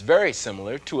wrench is very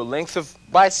similar to a length of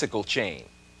bicycle chain.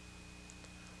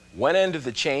 One end of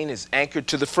the chain is anchored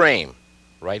to the frame,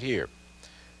 right here.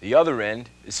 The other end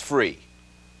is free.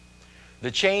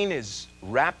 The chain is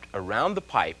wrapped around the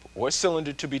pipe or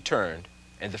cylinder to be turned,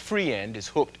 and the free end is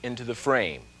hooked into the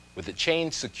frame. With the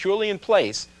chain securely in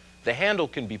place, the handle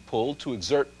can be pulled to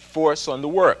exert force on the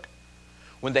work.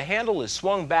 When the handle is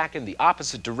swung back in the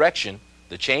opposite direction,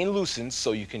 the chain loosens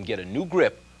so you can get a new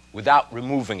grip without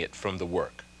removing it from the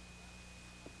work.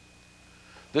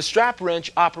 The strap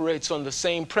wrench operates on the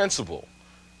same principle,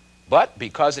 but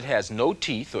because it has no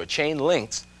teeth or chain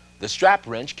links, the strap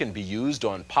wrench can be used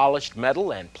on polished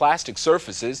metal and plastic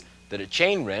surfaces that a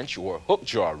chain wrench or hook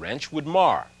jaw wrench would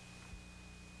mar.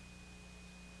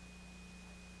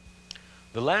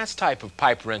 The last type of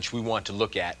pipe wrench we want to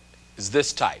look at is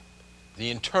this type, the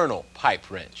internal pipe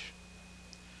wrench.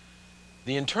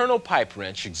 The internal pipe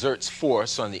wrench exerts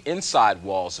force on the inside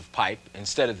walls of pipe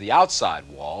instead of the outside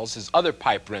walls as other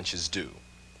pipe wrenches do.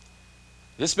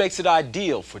 This makes it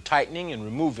ideal for tightening and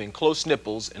removing close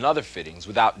nipples and other fittings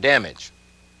without damage.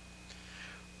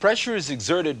 Pressure is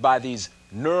exerted by these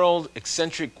knurled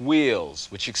eccentric wheels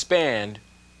which expand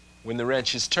when the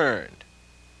wrench is turned.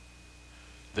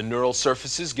 The knurled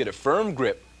surfaces get a firm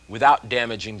grip without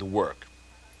damaging the work.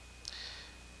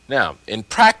 Now, in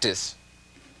practice,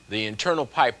 the internal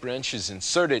pipe wrench is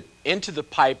inserted into the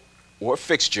pipe or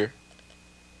fixture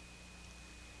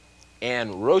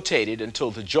and rotated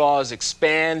until the jaws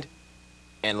expand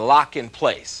and lock in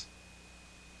place.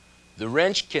 The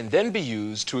wrench can then be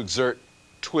used to exert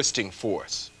twisting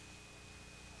force.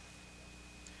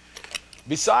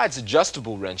 Besides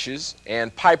adjustable wrenches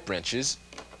and pipe wrenches,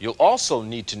 you'll also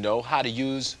need to know how to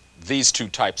use these two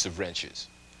types of wrenches: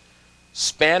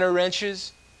 spanner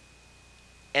wrenches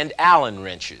and Allen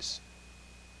wrenches.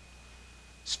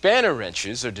 Spanner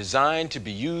wrenches are designed to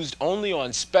be used only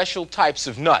on special types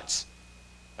of nuts.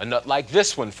 A nut like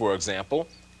this one, for example,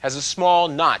 has a small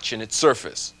notch in its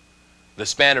surface. The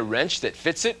spanner wrench that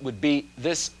fits it would be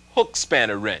this hook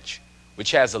spanner wrench,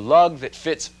 which has a lug that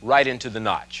fits right into the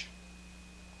notch.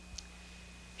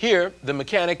 Here, the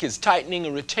mechanic is tightening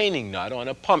a retaining nut on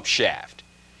a pump shaft.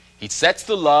 He sets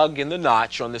the lug in the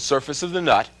notch on the surface of the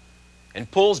nut and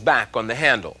pulls back on the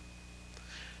handle.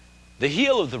 The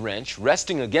heel of the wrench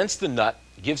resting against the nut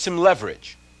gives him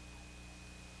leverage.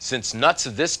 Since nuts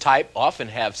of this type often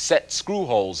have set screw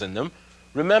holes in them,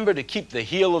 remember to keep the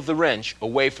heel of the wrench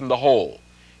away from the hole.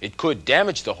 It could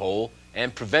damage the hole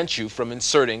and prevent you from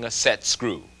inserting a set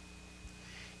screw.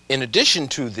 In addition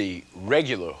to the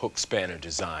regular hook spanner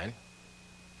design,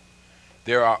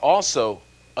 there are also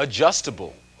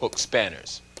adjustable hook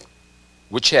spanners,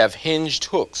 which have hinged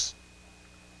hooks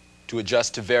to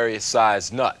adjust to various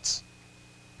size nuts.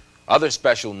 Other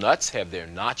special nuts have their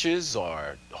notches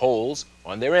or holes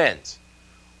on their ends.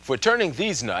 For turning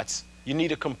these nuts, you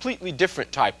need a completely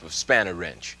different type of spanner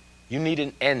wrench. You need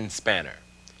an end spanner.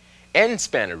 End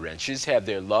spanner wrenches have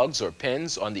their lugs or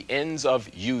pins on the ends of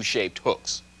U-shaped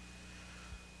hooks.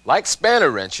 Like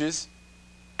spanner wrenches,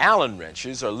 Allen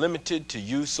wrenches are limited to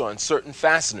use on certain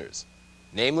fasteners,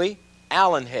 namely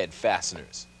Allen head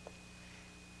fasteners.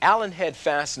 Allen head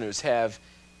fasteners have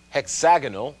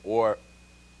hexagonal or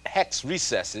hex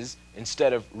recesses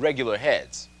instead of regular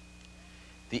heads.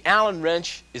 The Allen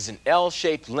wrench is an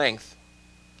L-shaped length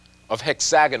of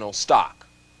hexagonal stock.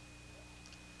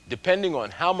 Depending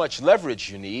on how much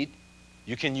leverage you need,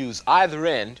 you can use either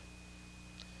end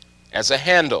as a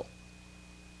handle.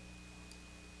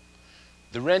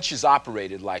 The wrench is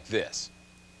operated like this.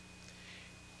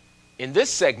 In this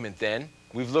segment, then,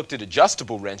 we've looked at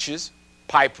adjustable wrenches,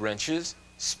 pipe wrenches,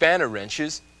 spanner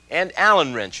wrenches, and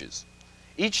Allen wrenches.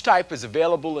 Each type is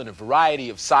available in a variety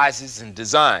of sizes and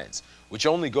designs, which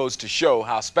only goes to show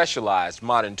how specialized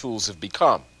modern tools have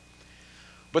become.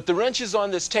 But the wrenches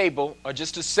on this table are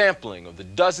just a sampling of the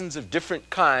dozens of different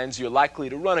kinds you're likely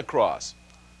to run across.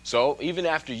 So, even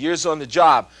after years on the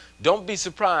job, don't be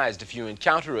surprised if you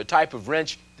encounter a type of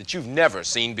wrench that you've never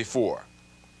seen before.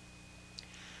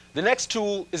 The next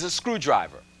tool is a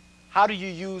screwdriver. How do you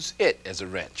use it as a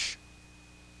wrench?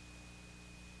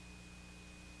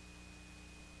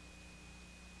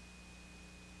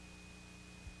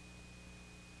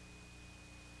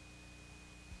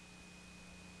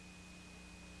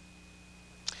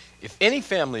 If any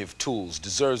family of tools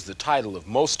deserves the title of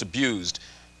most abused,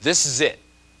 this is it: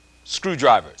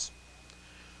 screwdrivers.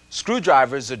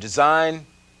 Screwdrivers are designed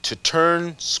to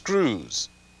turn screws.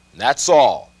 That's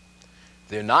all.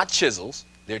 They're not chisels.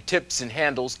 Their tips and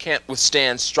handles can't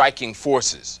withstand striking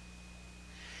forces.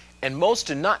 And most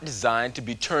are not designed to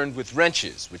be turned with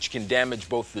wrenches, which can damage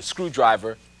both the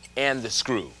screwdriver and the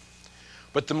screw.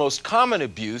 But the most common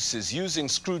abuse is using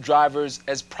screwdrivers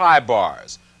as pry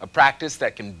bars, a practice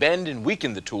that can bend and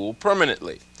weaken the tool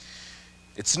permanently.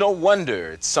 It's no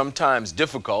wonder it's sometimes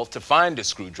difficult to find a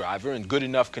screwdriver in good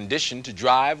enough condition to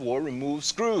drive or remove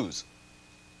screws.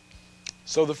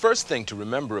 So the first thing to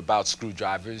remember about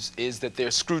screwdrivers is that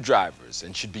they're screwdrivers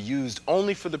and should be used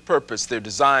only for the purpose they're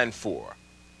designed for.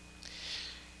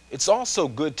 It's also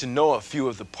good to know a few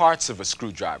of the parts of a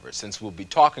screwdriver, since we'll be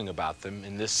talking about them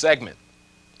in this segment.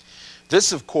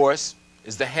 This, of course,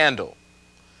 is the handle.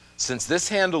 Since this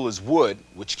handle is wood,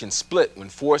 which can split when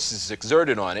force is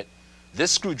exerted on it,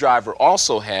 this screwdriver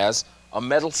also has a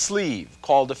metal sleeve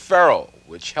called a ferrule,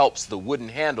 which helps the wooden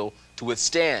handle to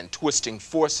withstand twisting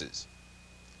forces.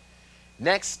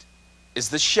 Next is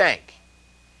the shank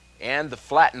and the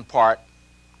flattened part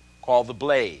called the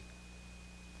blade.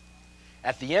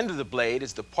 At the end of the blade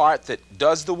is the part that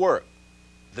does the work,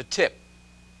 the tip.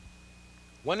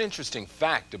 One interesting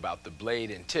fact about the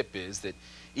blade and tip is that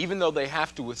even though they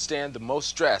have to withstand the most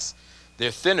stress,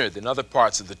 they're thinner than other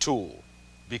parts of the tool.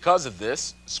 Because of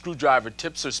this, screwdriver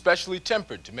tips are specially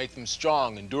tempered to make them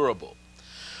strong and durable.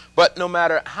 But no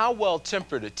matter how well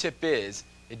tempered a tip is,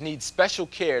 It needs special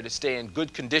care to stay in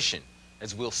good condition,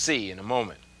 as we'll see in a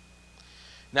moment.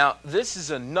 Now, this is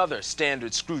another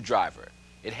standard screwdriver.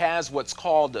 It has what's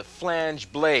called a flange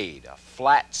blade, a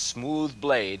flat, smooth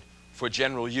blade for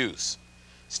general use.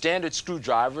 Standard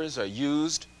screwdrivers are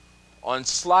used on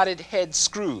slotted head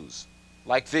screws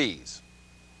like these.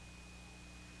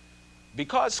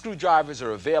 Because screwdrivers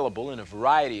are available in a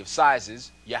variety of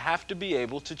sizes, you have to be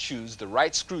able to choose the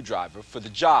right screwdriver for the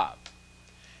job.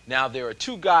 Now, there are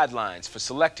two guidelines for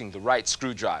selecting the right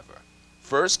screwdriver.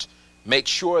 First, make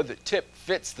sure the tip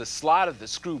fits the slot of the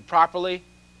screw properly.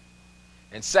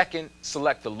 And second,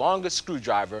 select the longest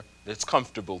screwdriver that's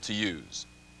comfortable to use.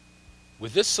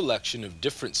 With this selection of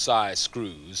different size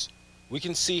screws, we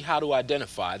can see how to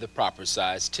identify the proper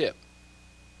size tip.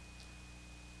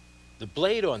 The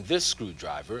blade on this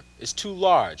screwdriver is too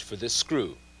large for this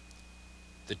screw.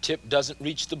 The tip doesn't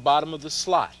reach the bottom of the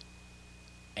slot,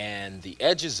 and the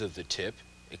edges of the tip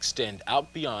extend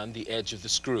out beyond the edge of the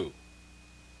screw.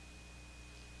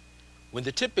 When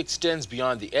the tip extends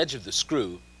beyond the edge of the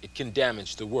screw, it can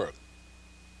damage the work.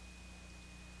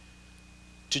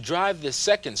 To drive this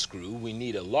second screw, we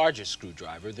need a larger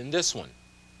screwdriver than this one.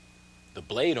 The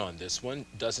blade on this one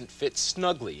doesn't fit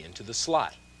snugly into the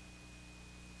slot.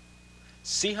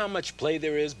 See how much play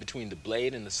there is between the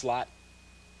blade and the slot?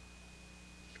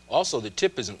 Also, the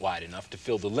tip isn't wide enough to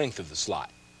fill the length of the slot.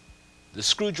 The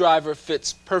screwdriver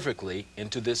fits perfectly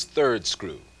into this third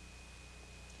screw.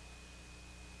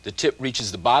 The tip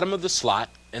reaches the bottom of the slot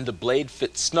and the blade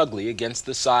fits snugly against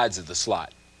the sides of the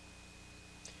slot.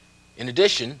 In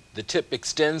addition, the tip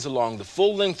extends along the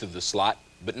full length of the slot,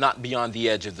 but not beyond the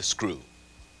edge of the screw.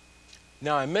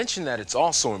 Now, I mentioned that it's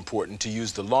also important to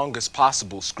use the longest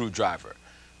possible screwdriver.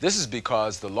 This is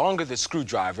because the longer the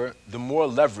screwdriver, the more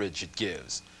leverage it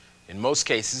gives. In most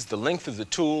cases, the length of the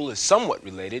tool is somewhat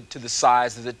related to the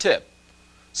size of the tip.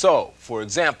 So, for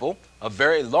example, a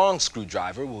very long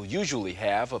screwdriver will usually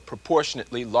have a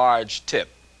proportionately large tip.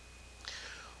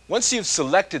 Once you've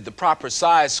selected the proper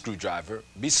size screwdriver,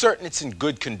 be certain it's in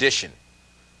good condition.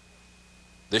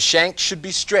 The shank should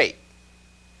be straight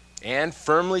and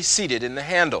firmly seated in the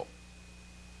handle.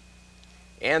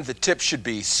 And the tip should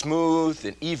be smooth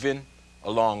and even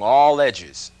along all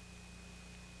edges.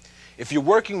 If you're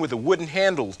working with a wooden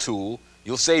handle tool,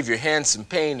 you'll save your hand some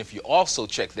pain if you also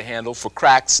check the handle for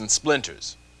cracks and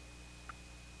splinters.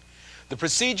 The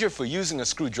procedure for using a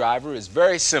screwdriver is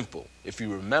very simple if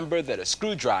you remember that a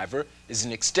screwdriver is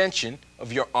an extension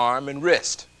of your arm and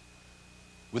wrist.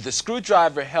 With the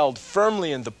screwdriver held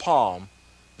firmly in the palm,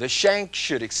 the shank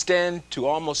should extend to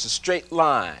almost a straight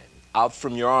line out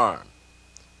from your arm.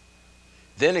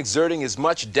 Then, exerting as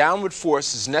much downward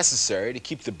force as necessary to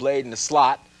keep the blade in the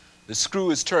slot, the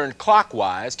screw is turned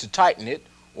clockwise to tighten it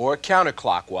or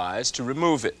counterclockwise to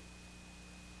remove it.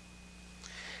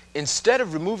 Instead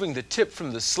of removing the tip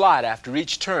from the slot after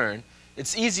each turn,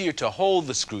 it's easier to hold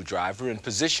the screwdriver in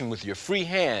position with your free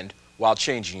hand while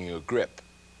changing your grip.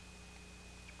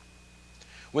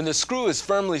 When the screw is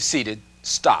firmly seated,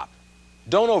 stop.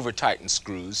 Don't over-tighten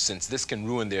screws, since this can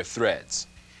ruin their threads.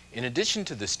 In addition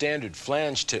to the standard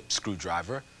flange tip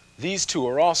screwdriver, these two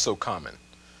are also common: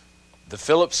 the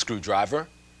Phillips screwdriver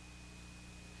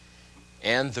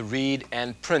and the Reed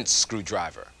and Prince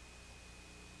screwdriver.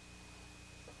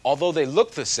 Although they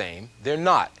look the same, they're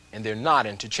not, and they're not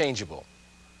interchangeable.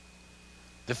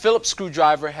 The Phillips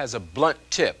screwdriver has a blunt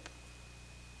tip.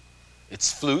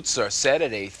 Its flutes are set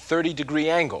at a 30-degree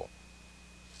angle.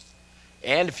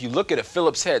 And if you look at a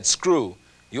Phillips head screw,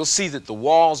 you'll see that the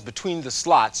walls between the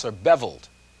slots are beveled.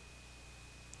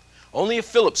 Only a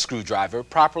Phillips screwdriver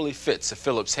properly fits a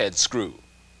Phillips head screw.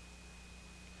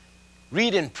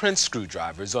 Reed and Prince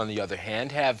screwdrivers, on the other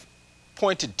hand, have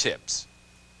pointed tips,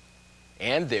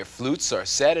 and their flutes are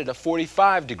set at a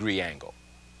 45-degree angle.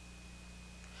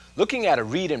 Looking at a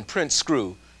Reed and Prince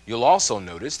screw, you'll also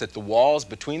notice that the walls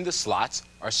between the slots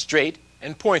are straight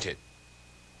and pointed.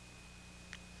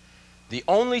 The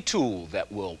only tool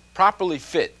that will properly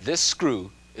fit this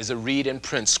screw is a Reed and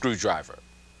Prince screwdriver.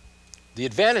 The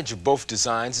advantage of both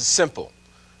designs is simple.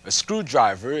 A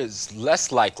screwdriver is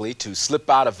less likely to slip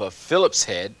out of a Phillips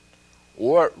head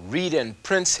or Reed and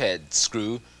Prince head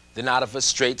screw than out of a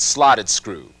straight slotted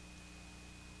screw.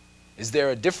 Is there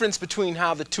a difference between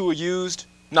how the two are used?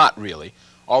 Not really,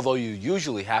 although you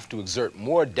usually have to exert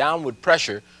more downward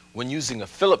pressure when using a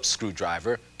Phillips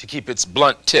screwdriver to keep its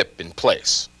blunt tip in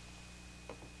place.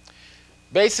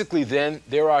 Basically, then,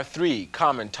 there are three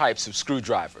common types of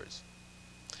screwdrivers: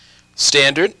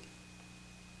 standard,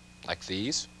 like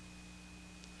these,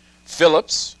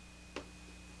 Phillips,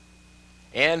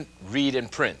 and Reed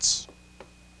and Prince.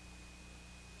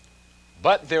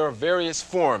 but there are various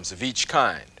forms of each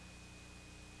kind.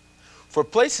 For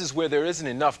places where there isn't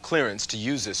enough clearance to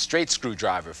use a straight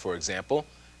screwdriver, for example,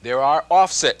 there are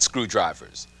offset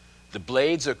screwdrivers. The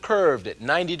blades are curved at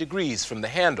 90 degrees from the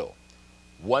handle,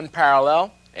 one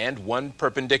parallel and one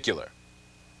perpendicular.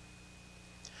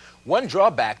 One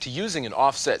drawback to using an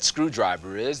offset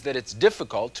screwdriver is that it's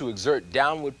difficult to exert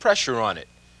downward pressure on it,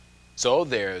 so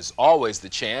there's always the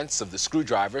chance of the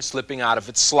screwdriver slipping out of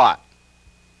its slot.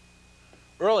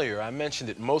 Earlier, I mentioned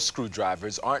that most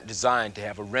screwdrivers aren't designed to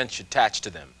have a wrench attached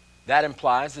to them. That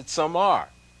implies that some are.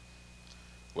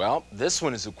 Well, this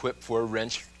one is equipped for a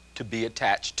wrench to be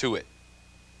attached to it.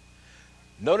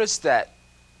 Notice that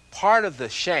part of the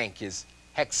shank is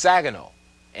hexagonal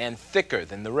and thicker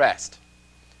than the rest.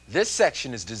 This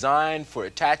section is designed for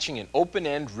attaching an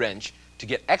open-end wrench to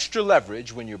get extra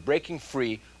leverage when you're breaking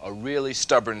free a really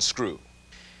stubborn screw.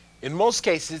 In most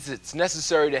cases, it's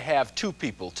necessary to have two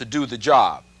people to do the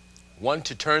job, one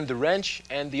to turn the wrench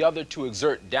and the other to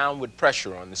exert downward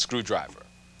pressure on the screwdriver.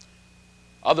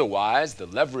 Otherwise, the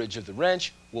leverage of the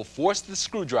wrench will force the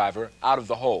screwdriver out of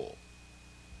the hole.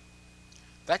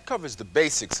 That covers the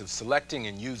basics of selecting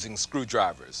and using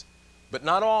screwdrivers, but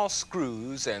not all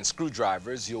screws and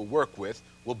screwdrivers you'll work with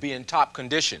will be in top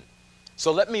condition,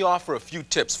 so let me offer a few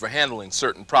tips for handling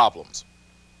certain problems.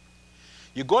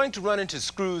 You're going to run into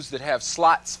screws that have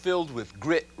slots filled with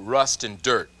grit, rust, and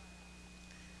dirt.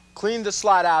 Clean the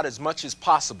slot out as much as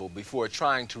possible before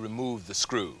trying to remove the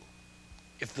screw.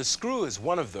 If the screw is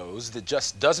one of those that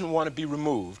just doesn't want to be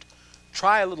removed,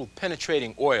 try a little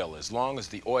penetrating oil as long as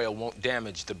the oil won't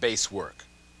damage the base work.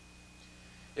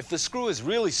 If the screw is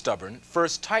really stubborn,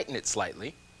 first tighten it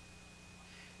slightly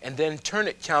and then turn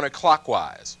it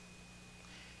counterclockwise.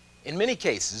 In many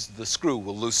cases, the screw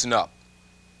will loosen up.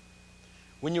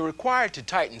 When you're required to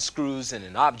tighten screws in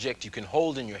an object you can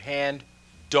hold in your hand,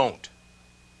 don't.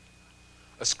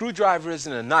 A screwdriver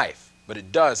isn't a knife, but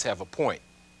it does have a point.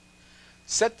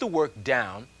 Set the work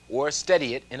down or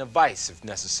steady it in a vise if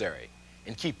necessary,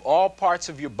 and keep all parts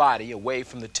of your body away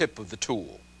from the tip of the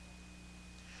tool.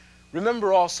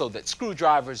 Remember also that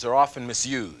screwdrivers are often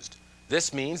misused.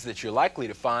 This means that you're likely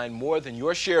to find more than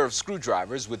your share of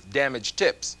screwdrivers with damaged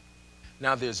tips.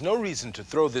 Now, there's no reason to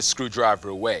throw this screwdriver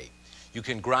away. You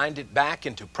can grind it back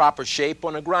into proper shape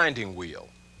on a grinding wheel.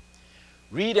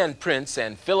 Reed and Prince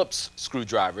and Phillips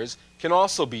screwdrivers can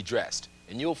also be dressed,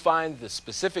 and you'll find the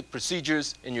specific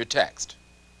procedures in your text.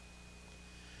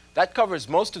 That covers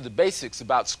most of the basics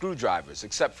about screwdrivers,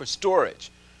 except for storage.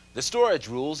 The storage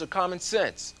rules are common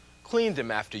sense. Clean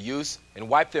them after use and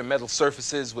wipe their metal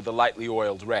surfaces with a lightly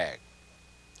oiled rag.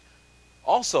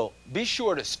 Also, be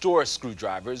sure to store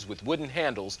screwdrivers with wooden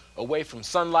handles away from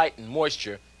sunlight and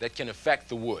moisture that can affect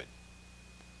the wood.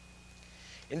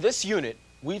 In this unit,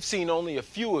 we've seen only a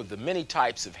few of the many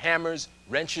types of hammers,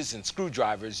 wrenches, and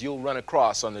screwdrivers you'll run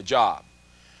across on the job.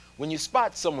 When you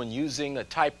spot someone using a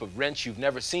type of wrench you've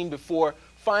never seen before,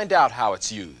 find out how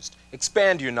it's used.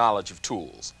 Expand your knowledge of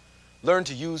tools. Learn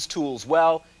to use tools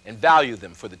well and value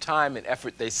them for the time and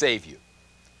effort they save you.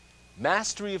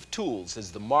 Mastery of tools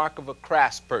is the mark of a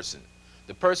craftsperson,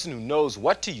 the person who knows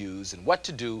what to use and what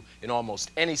to do in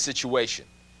almost any situation.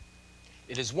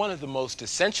 It is one of the most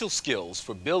essential skills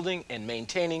for building and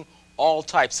maintaining all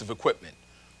types of equipment,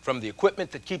 from the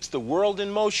equipment that keeps the world in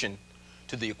motion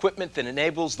to the equipment that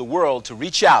enables the world to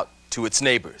reach out to its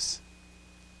neighbors.